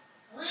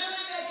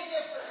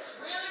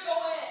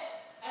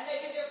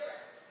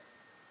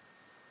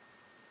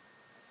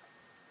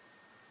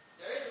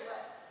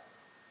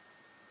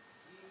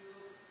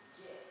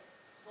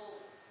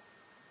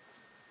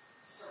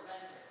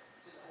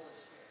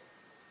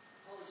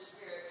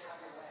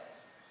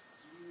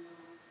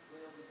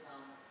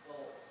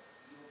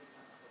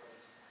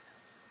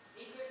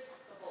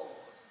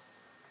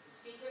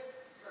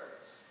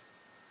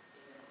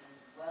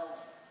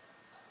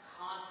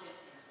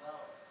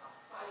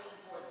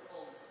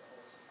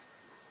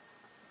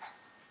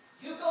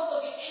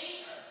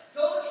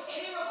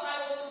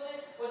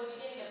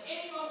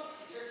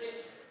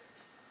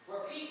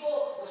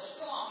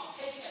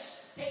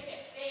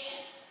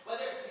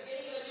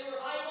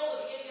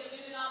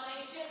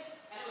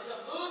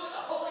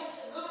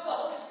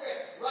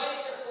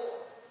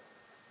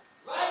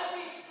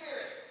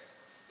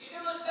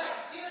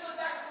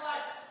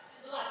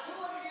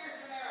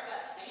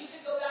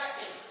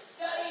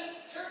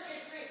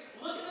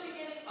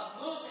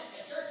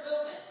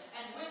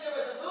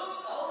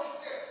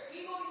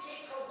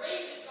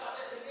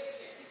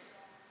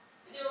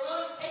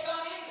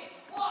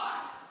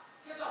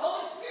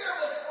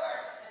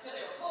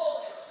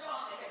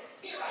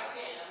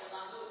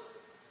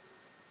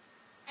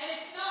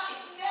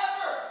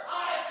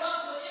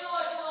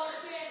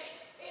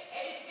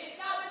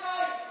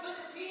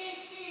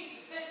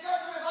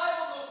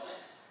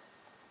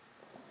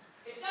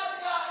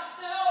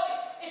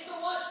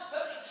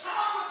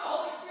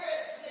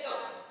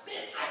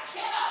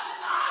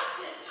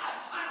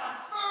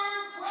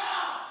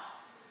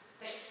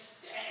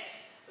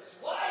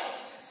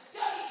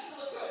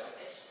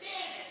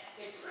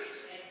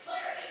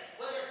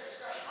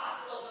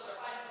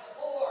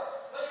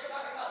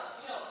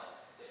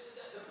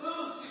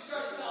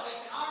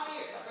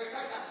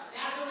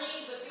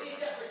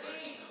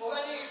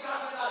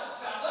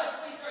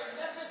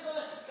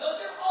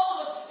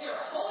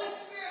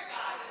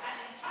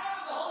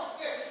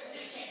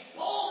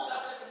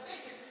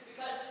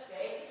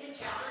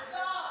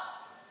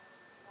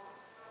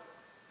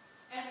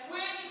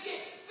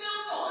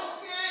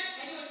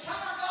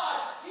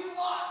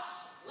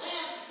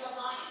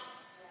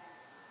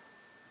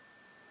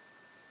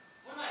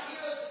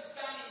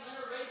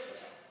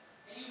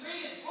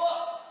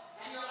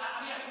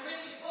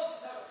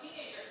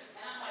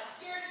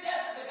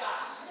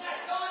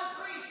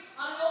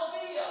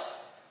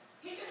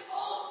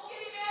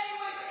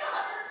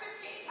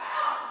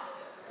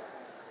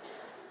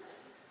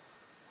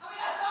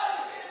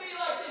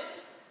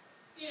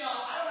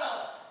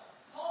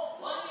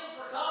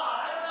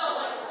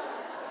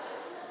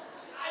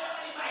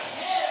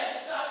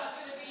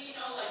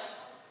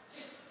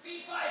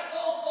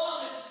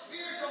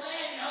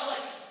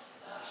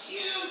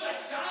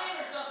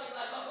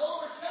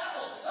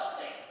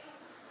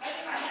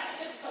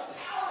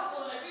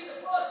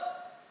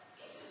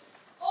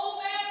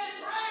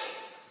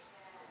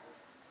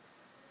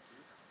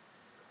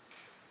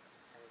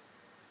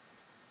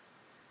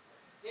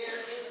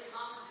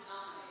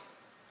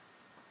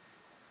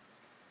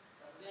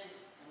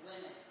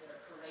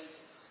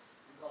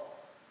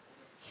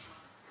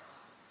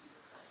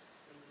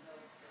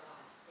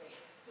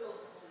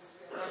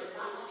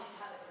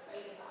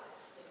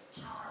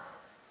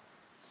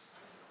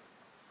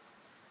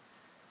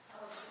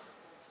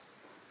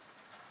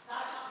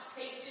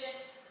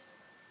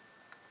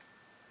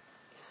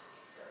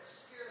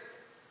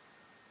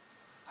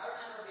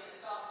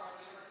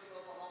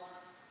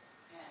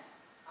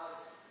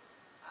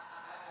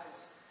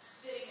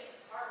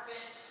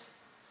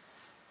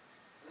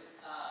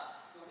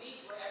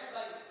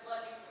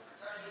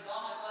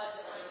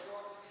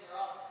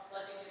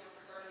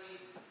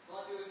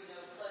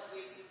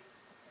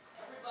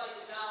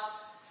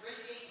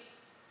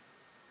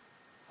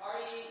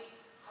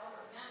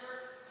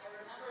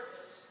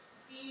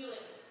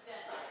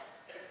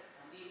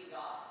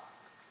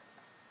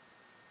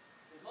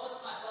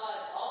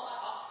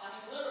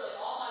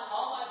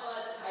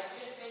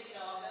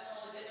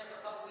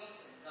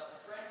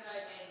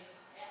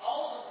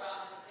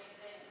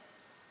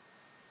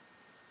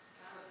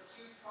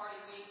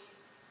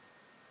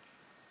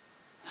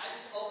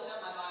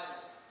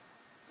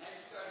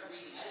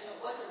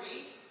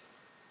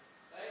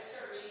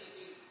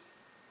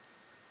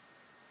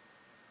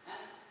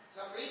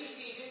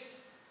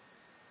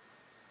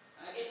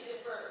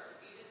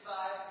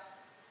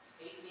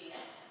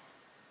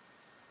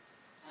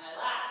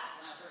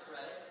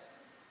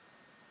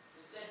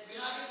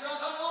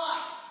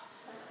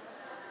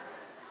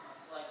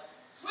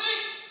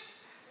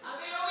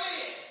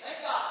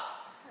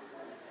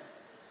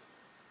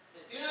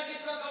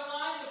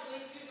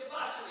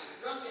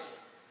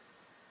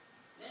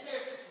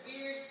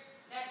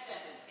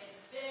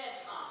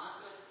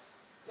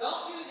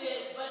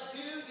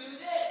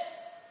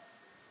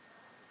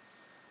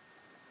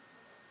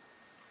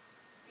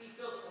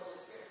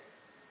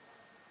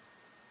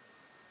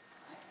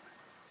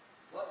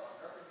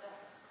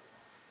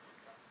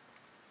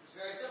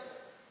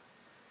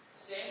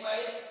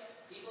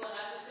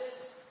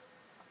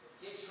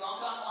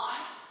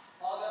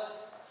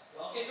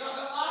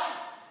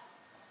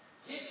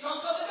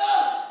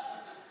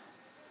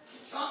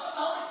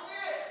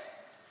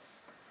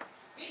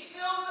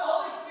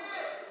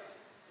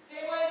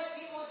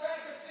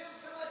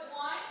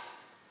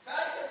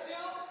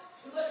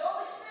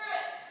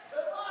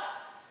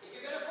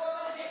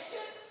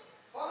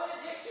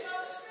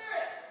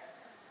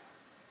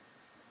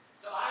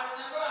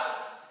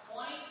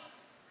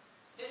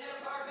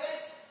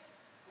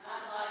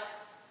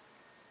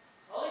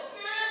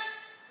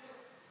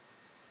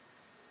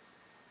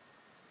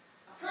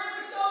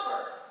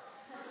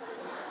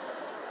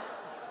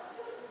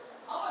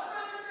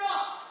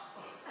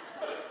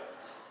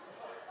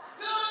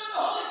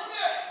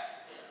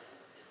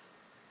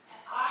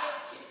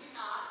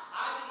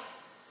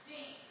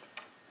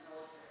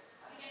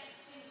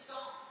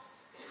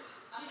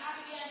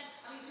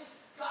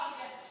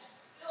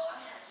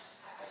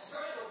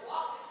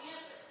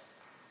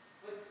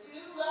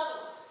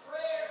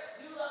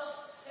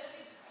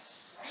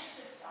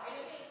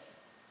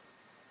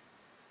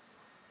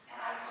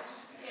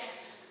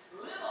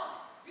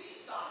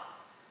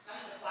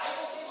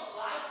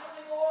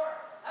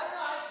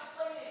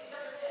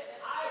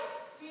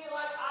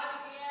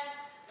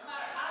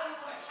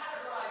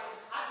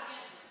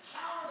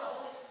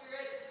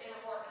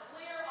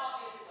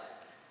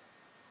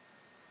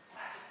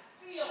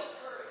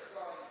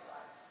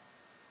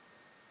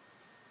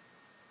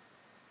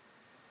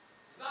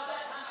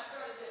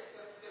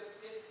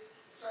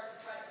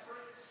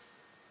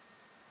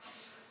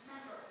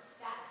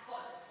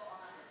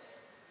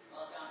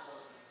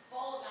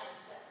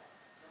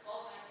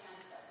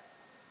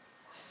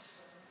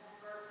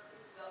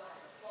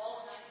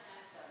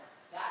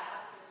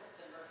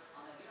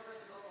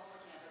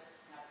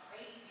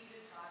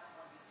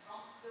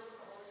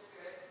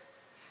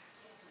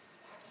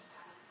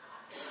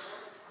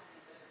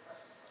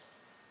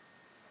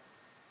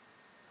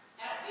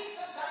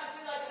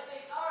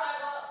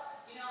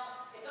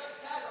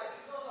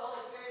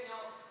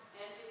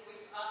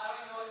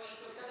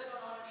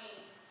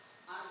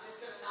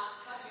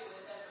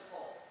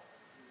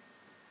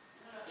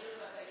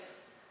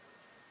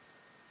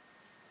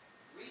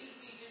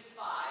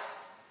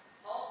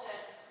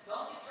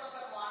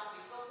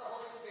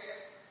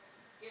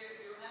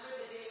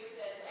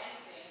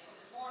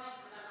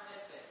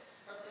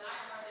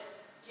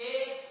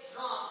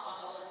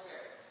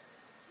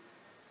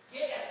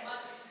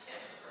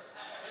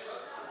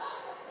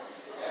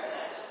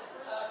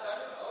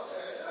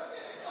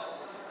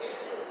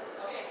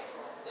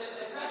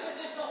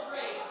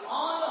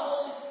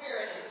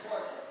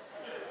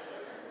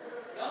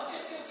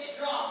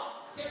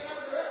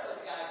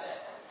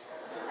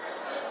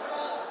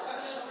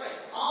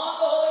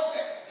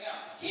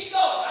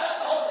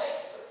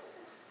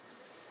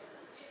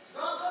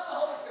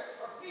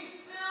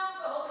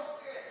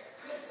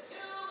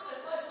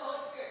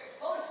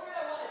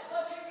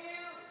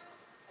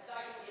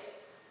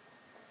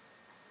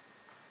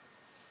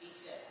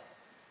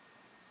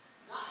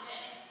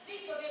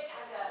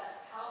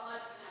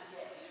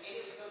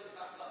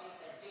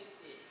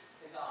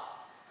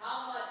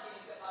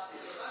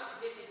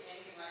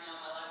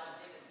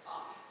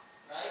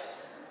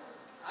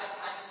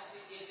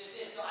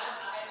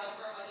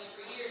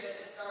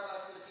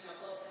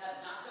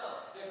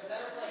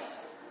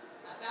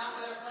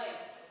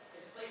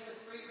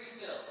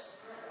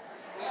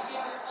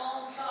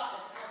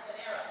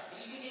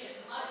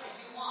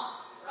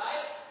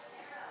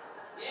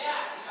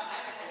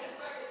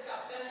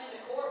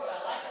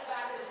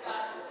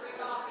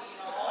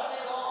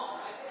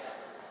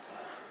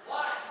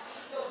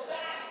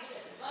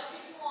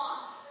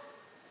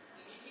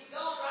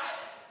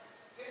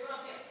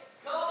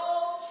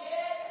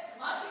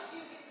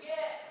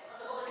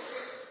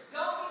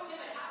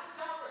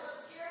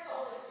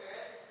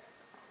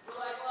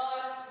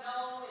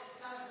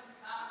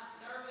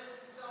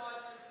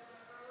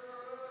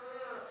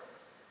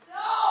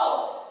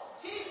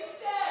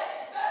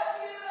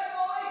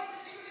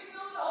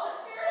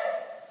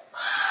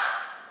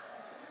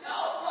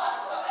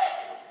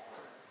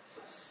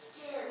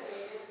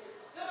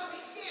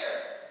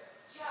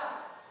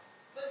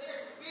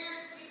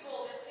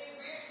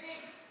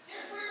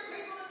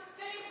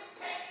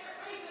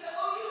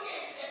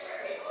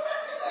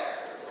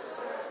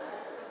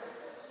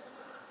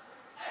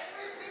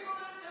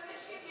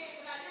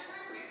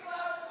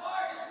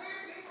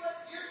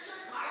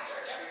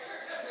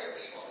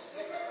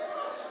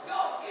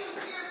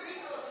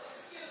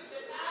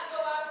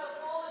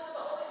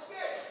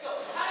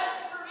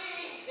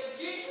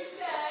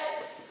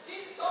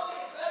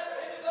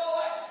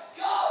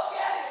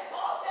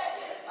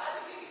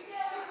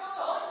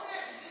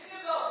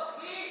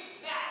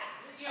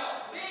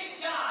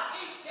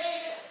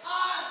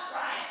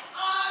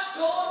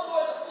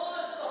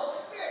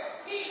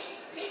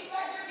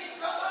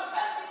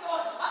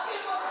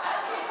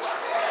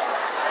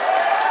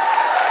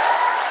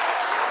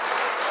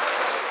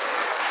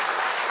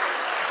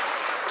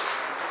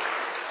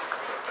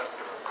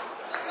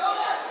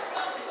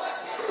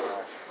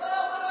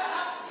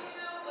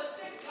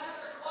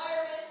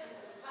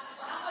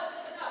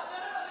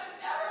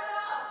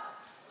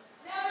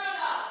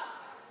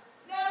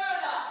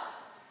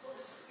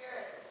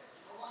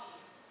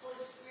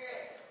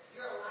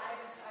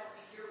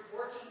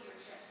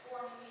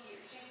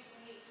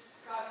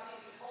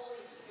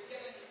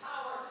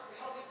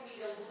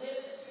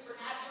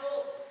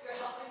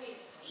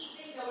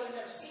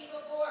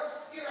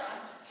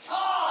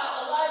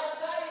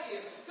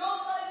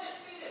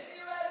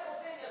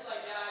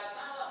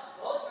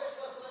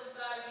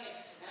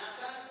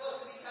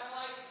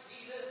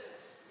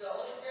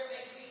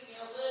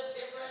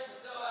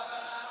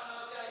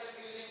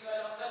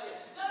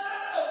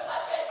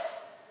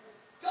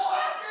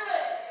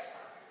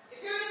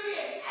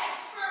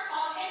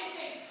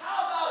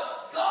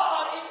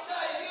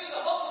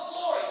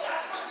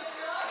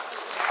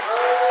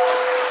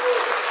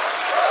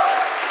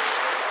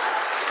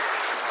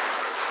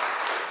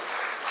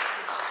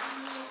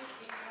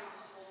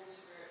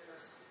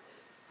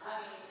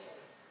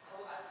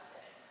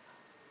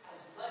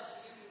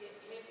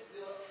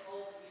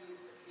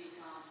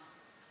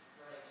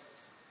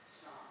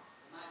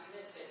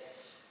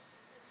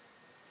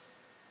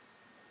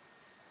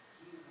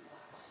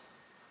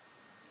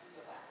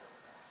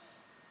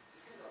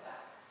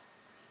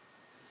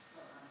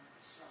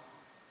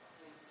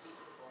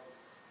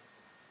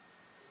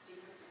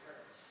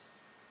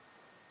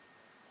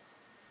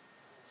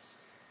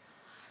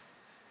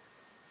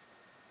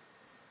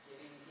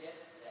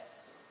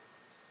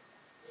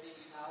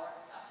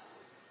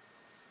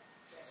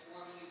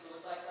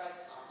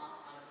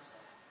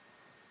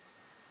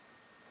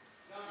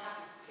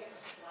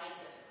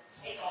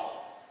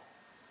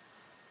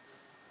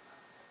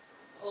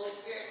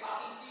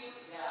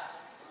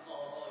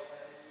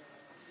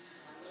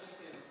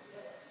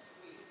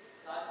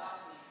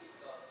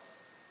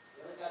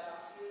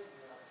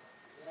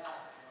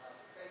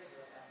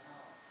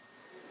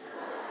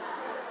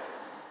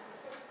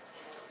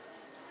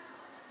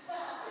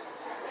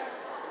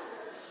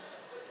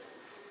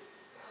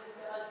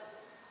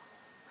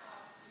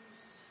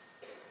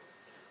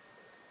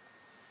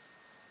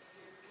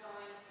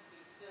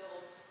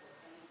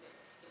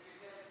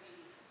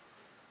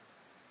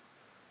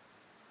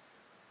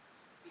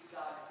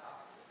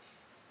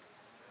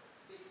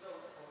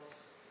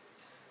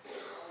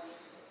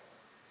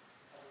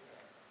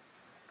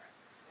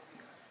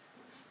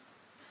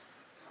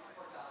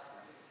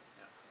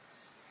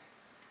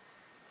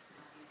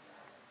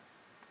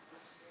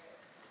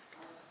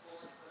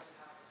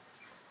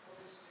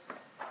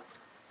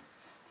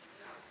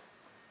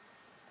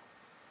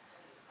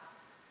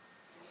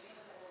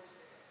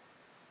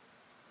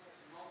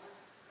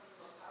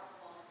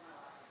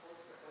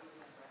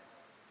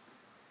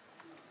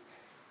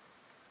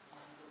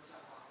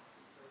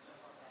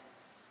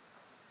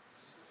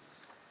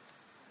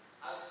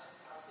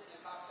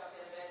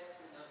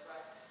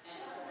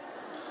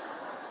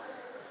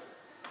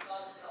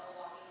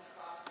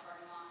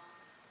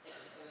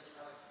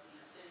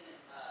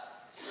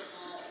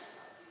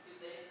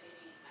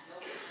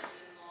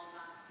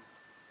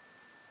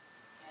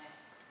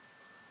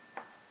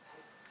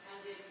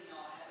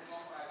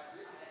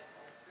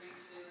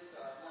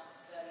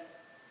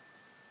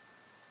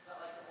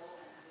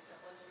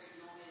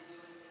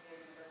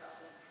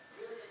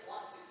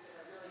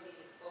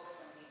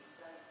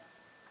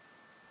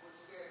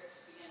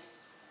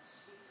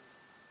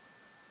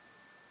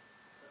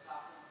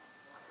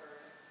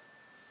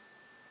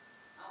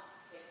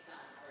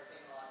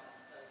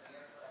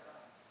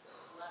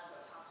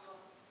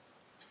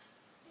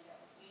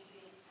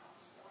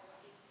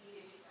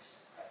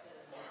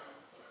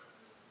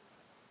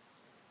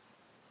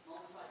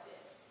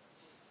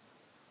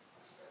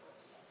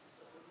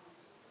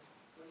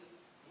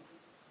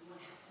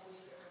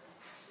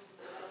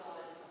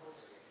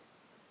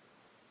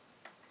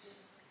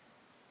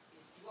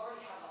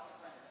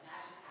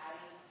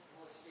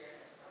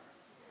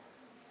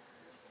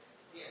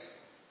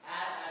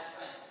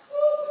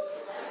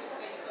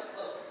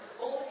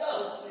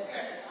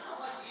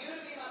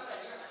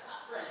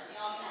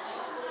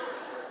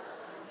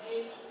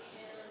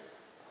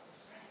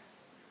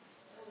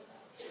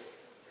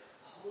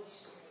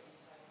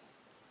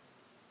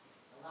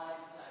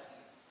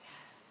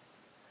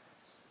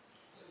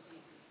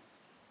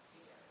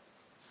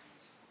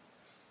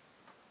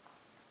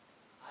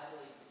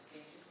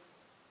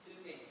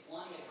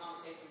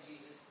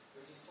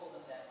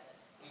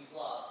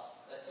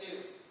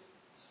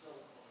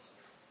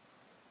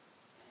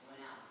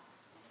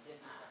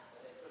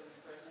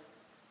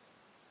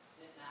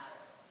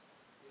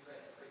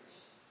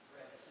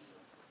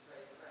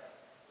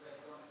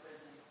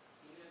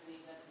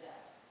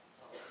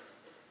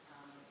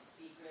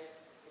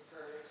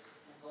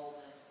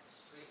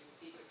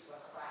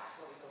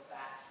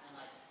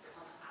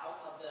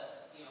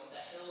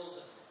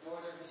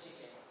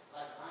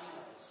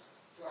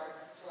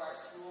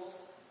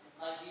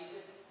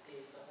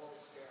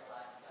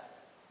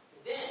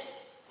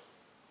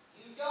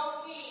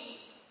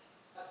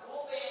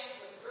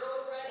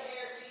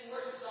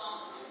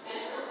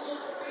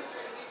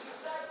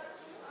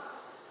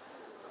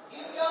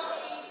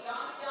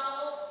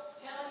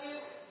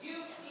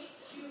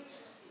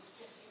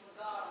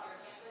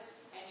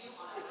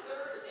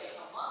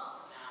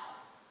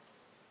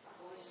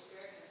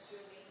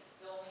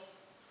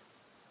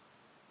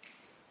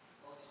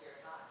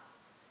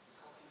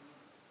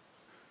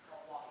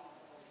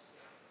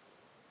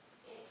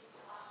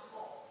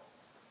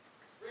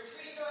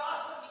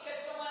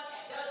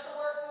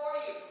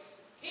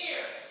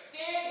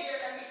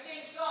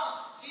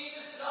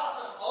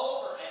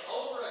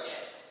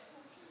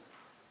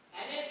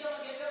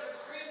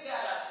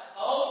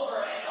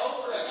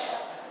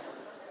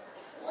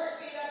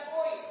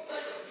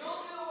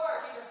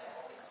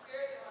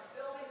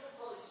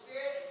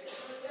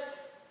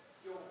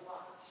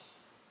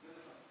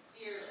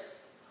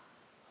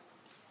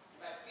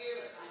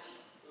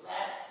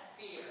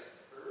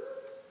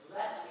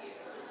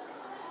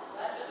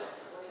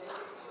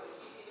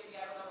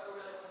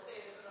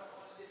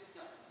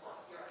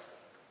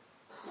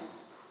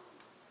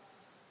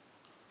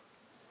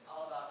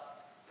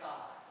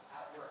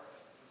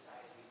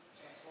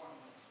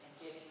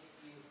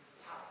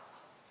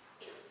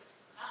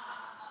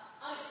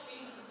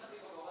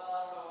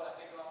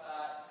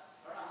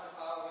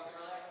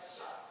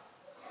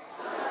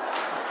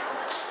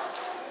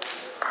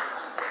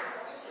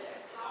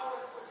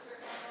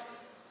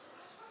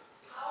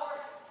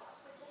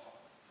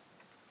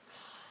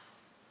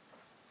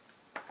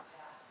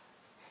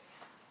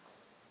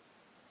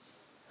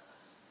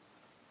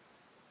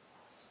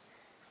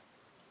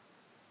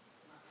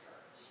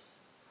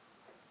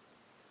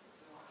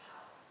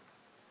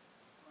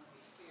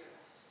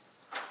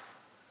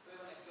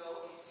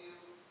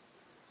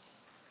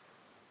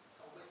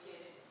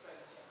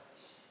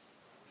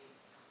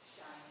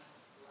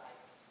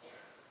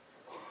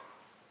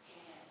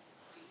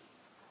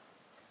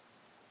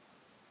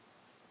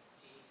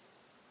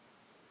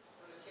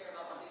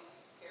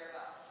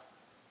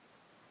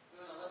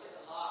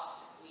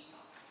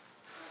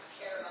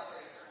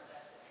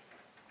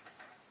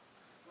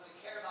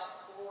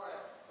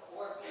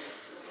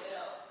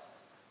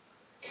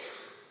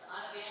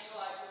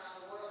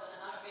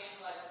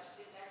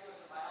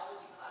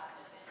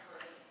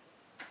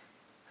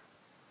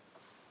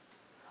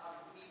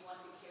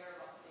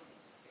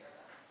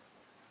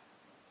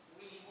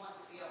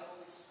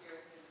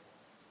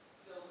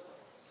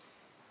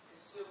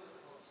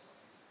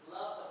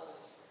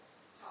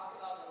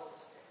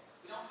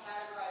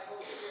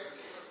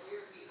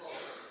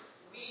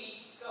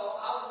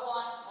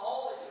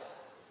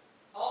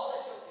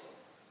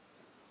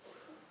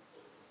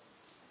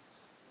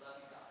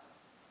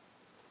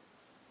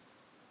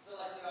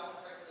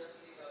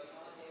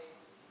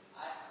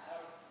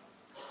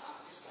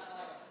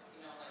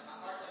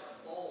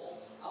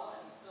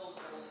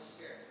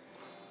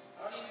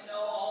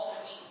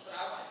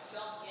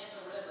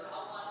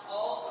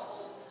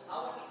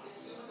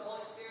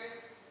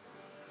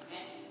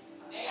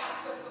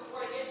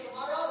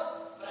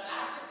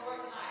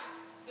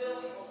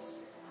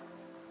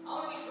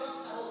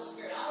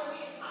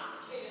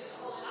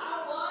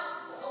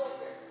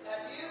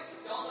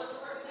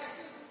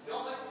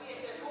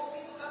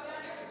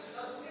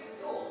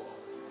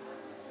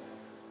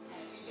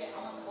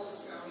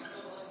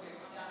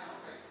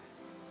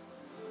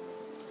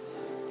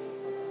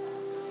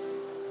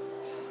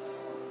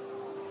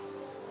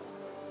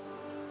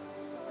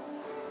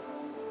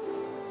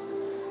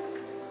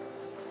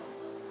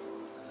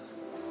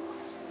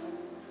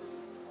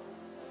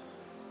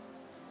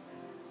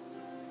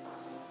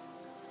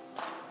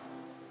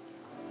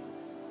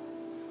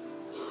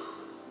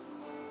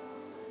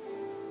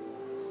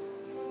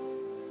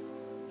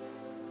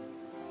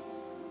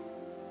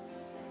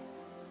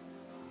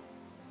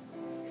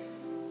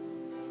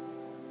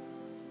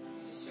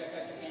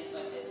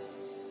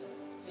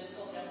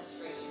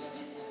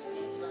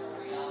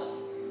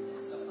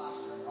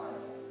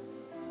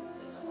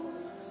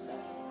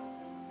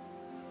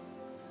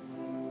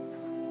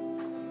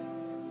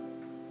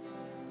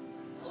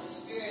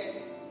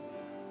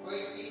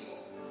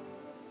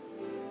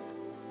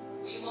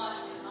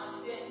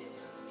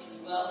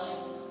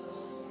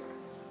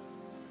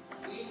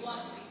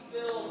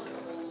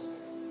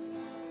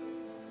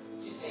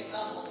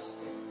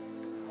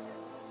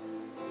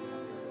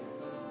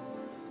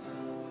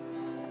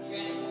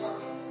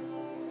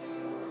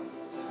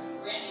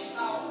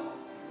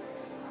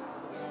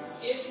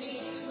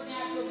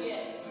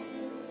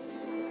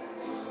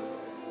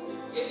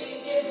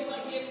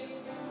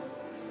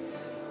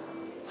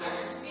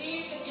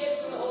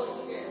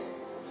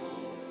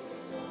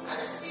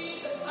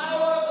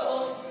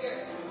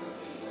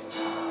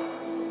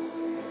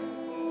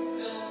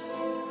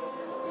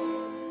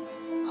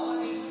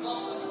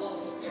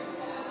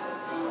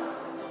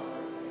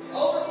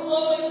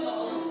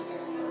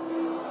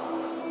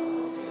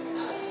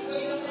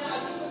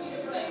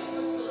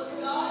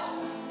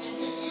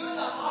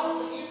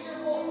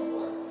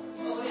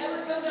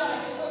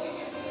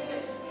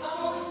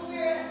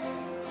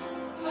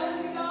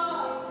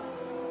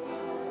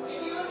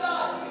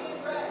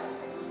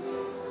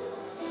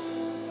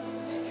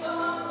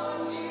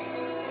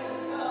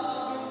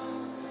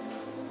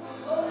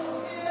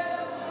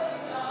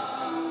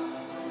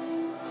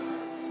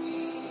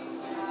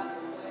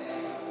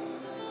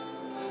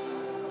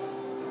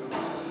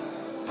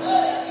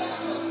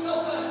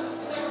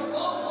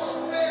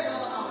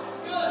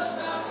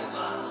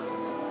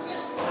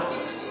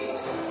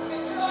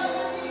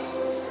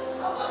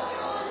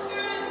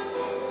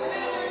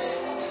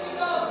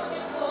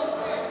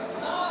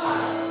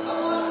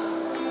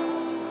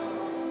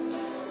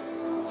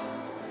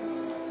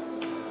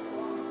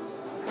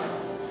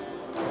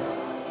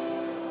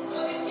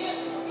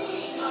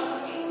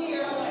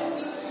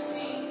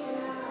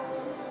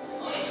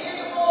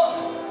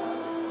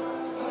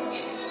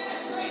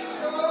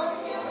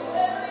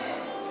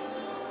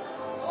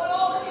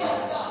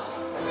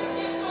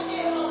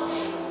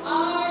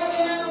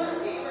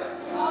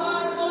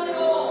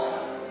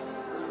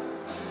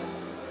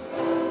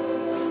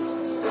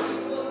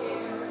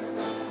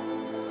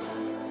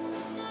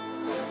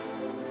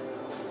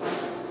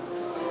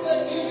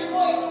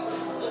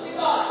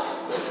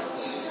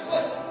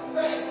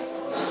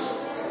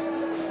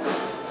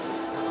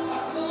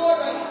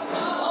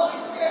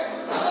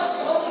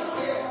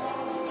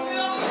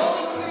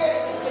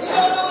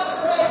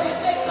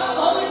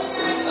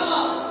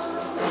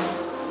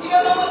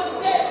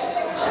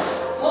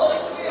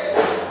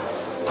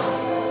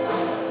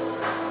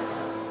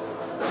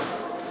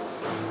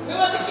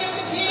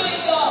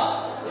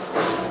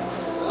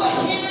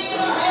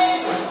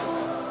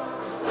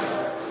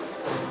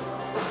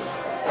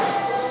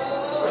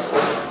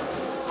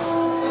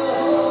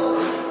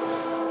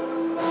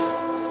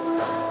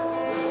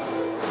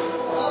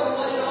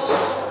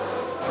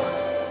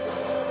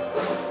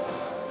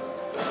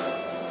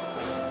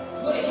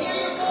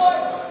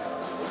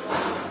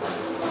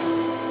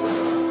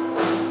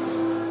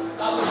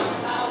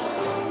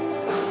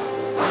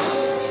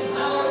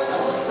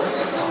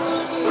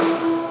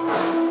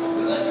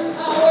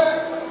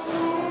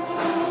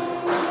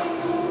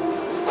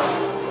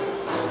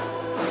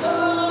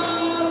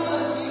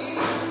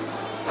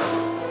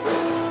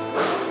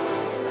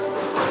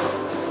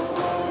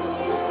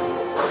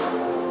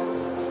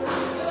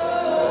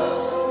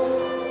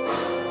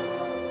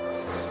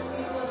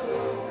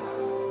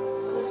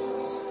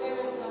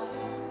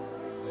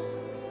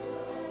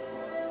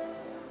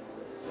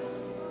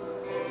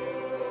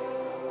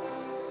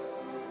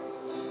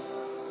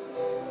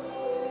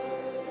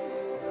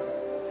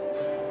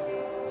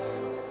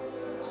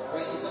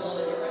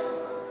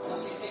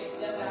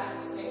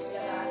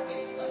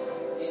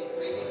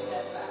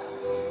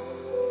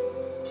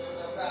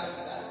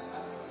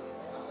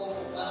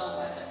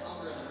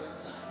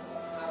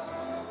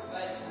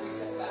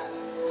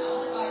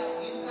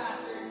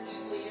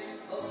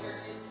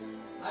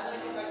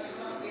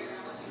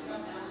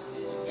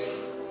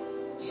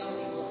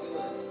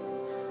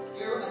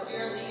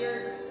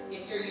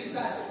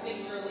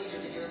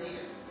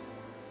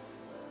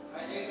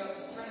go.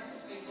 Just turn it,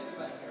 just face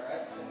everybody here, all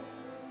right?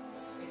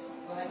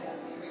 Go ahead.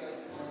 Here we go.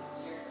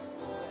 Share.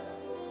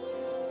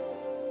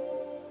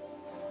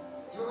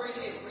 So what we're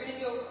going to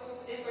do,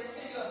 we're just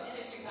going to do a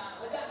ministry time.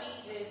 What that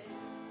means is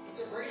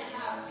that we're going to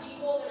have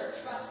people that are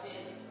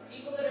trusted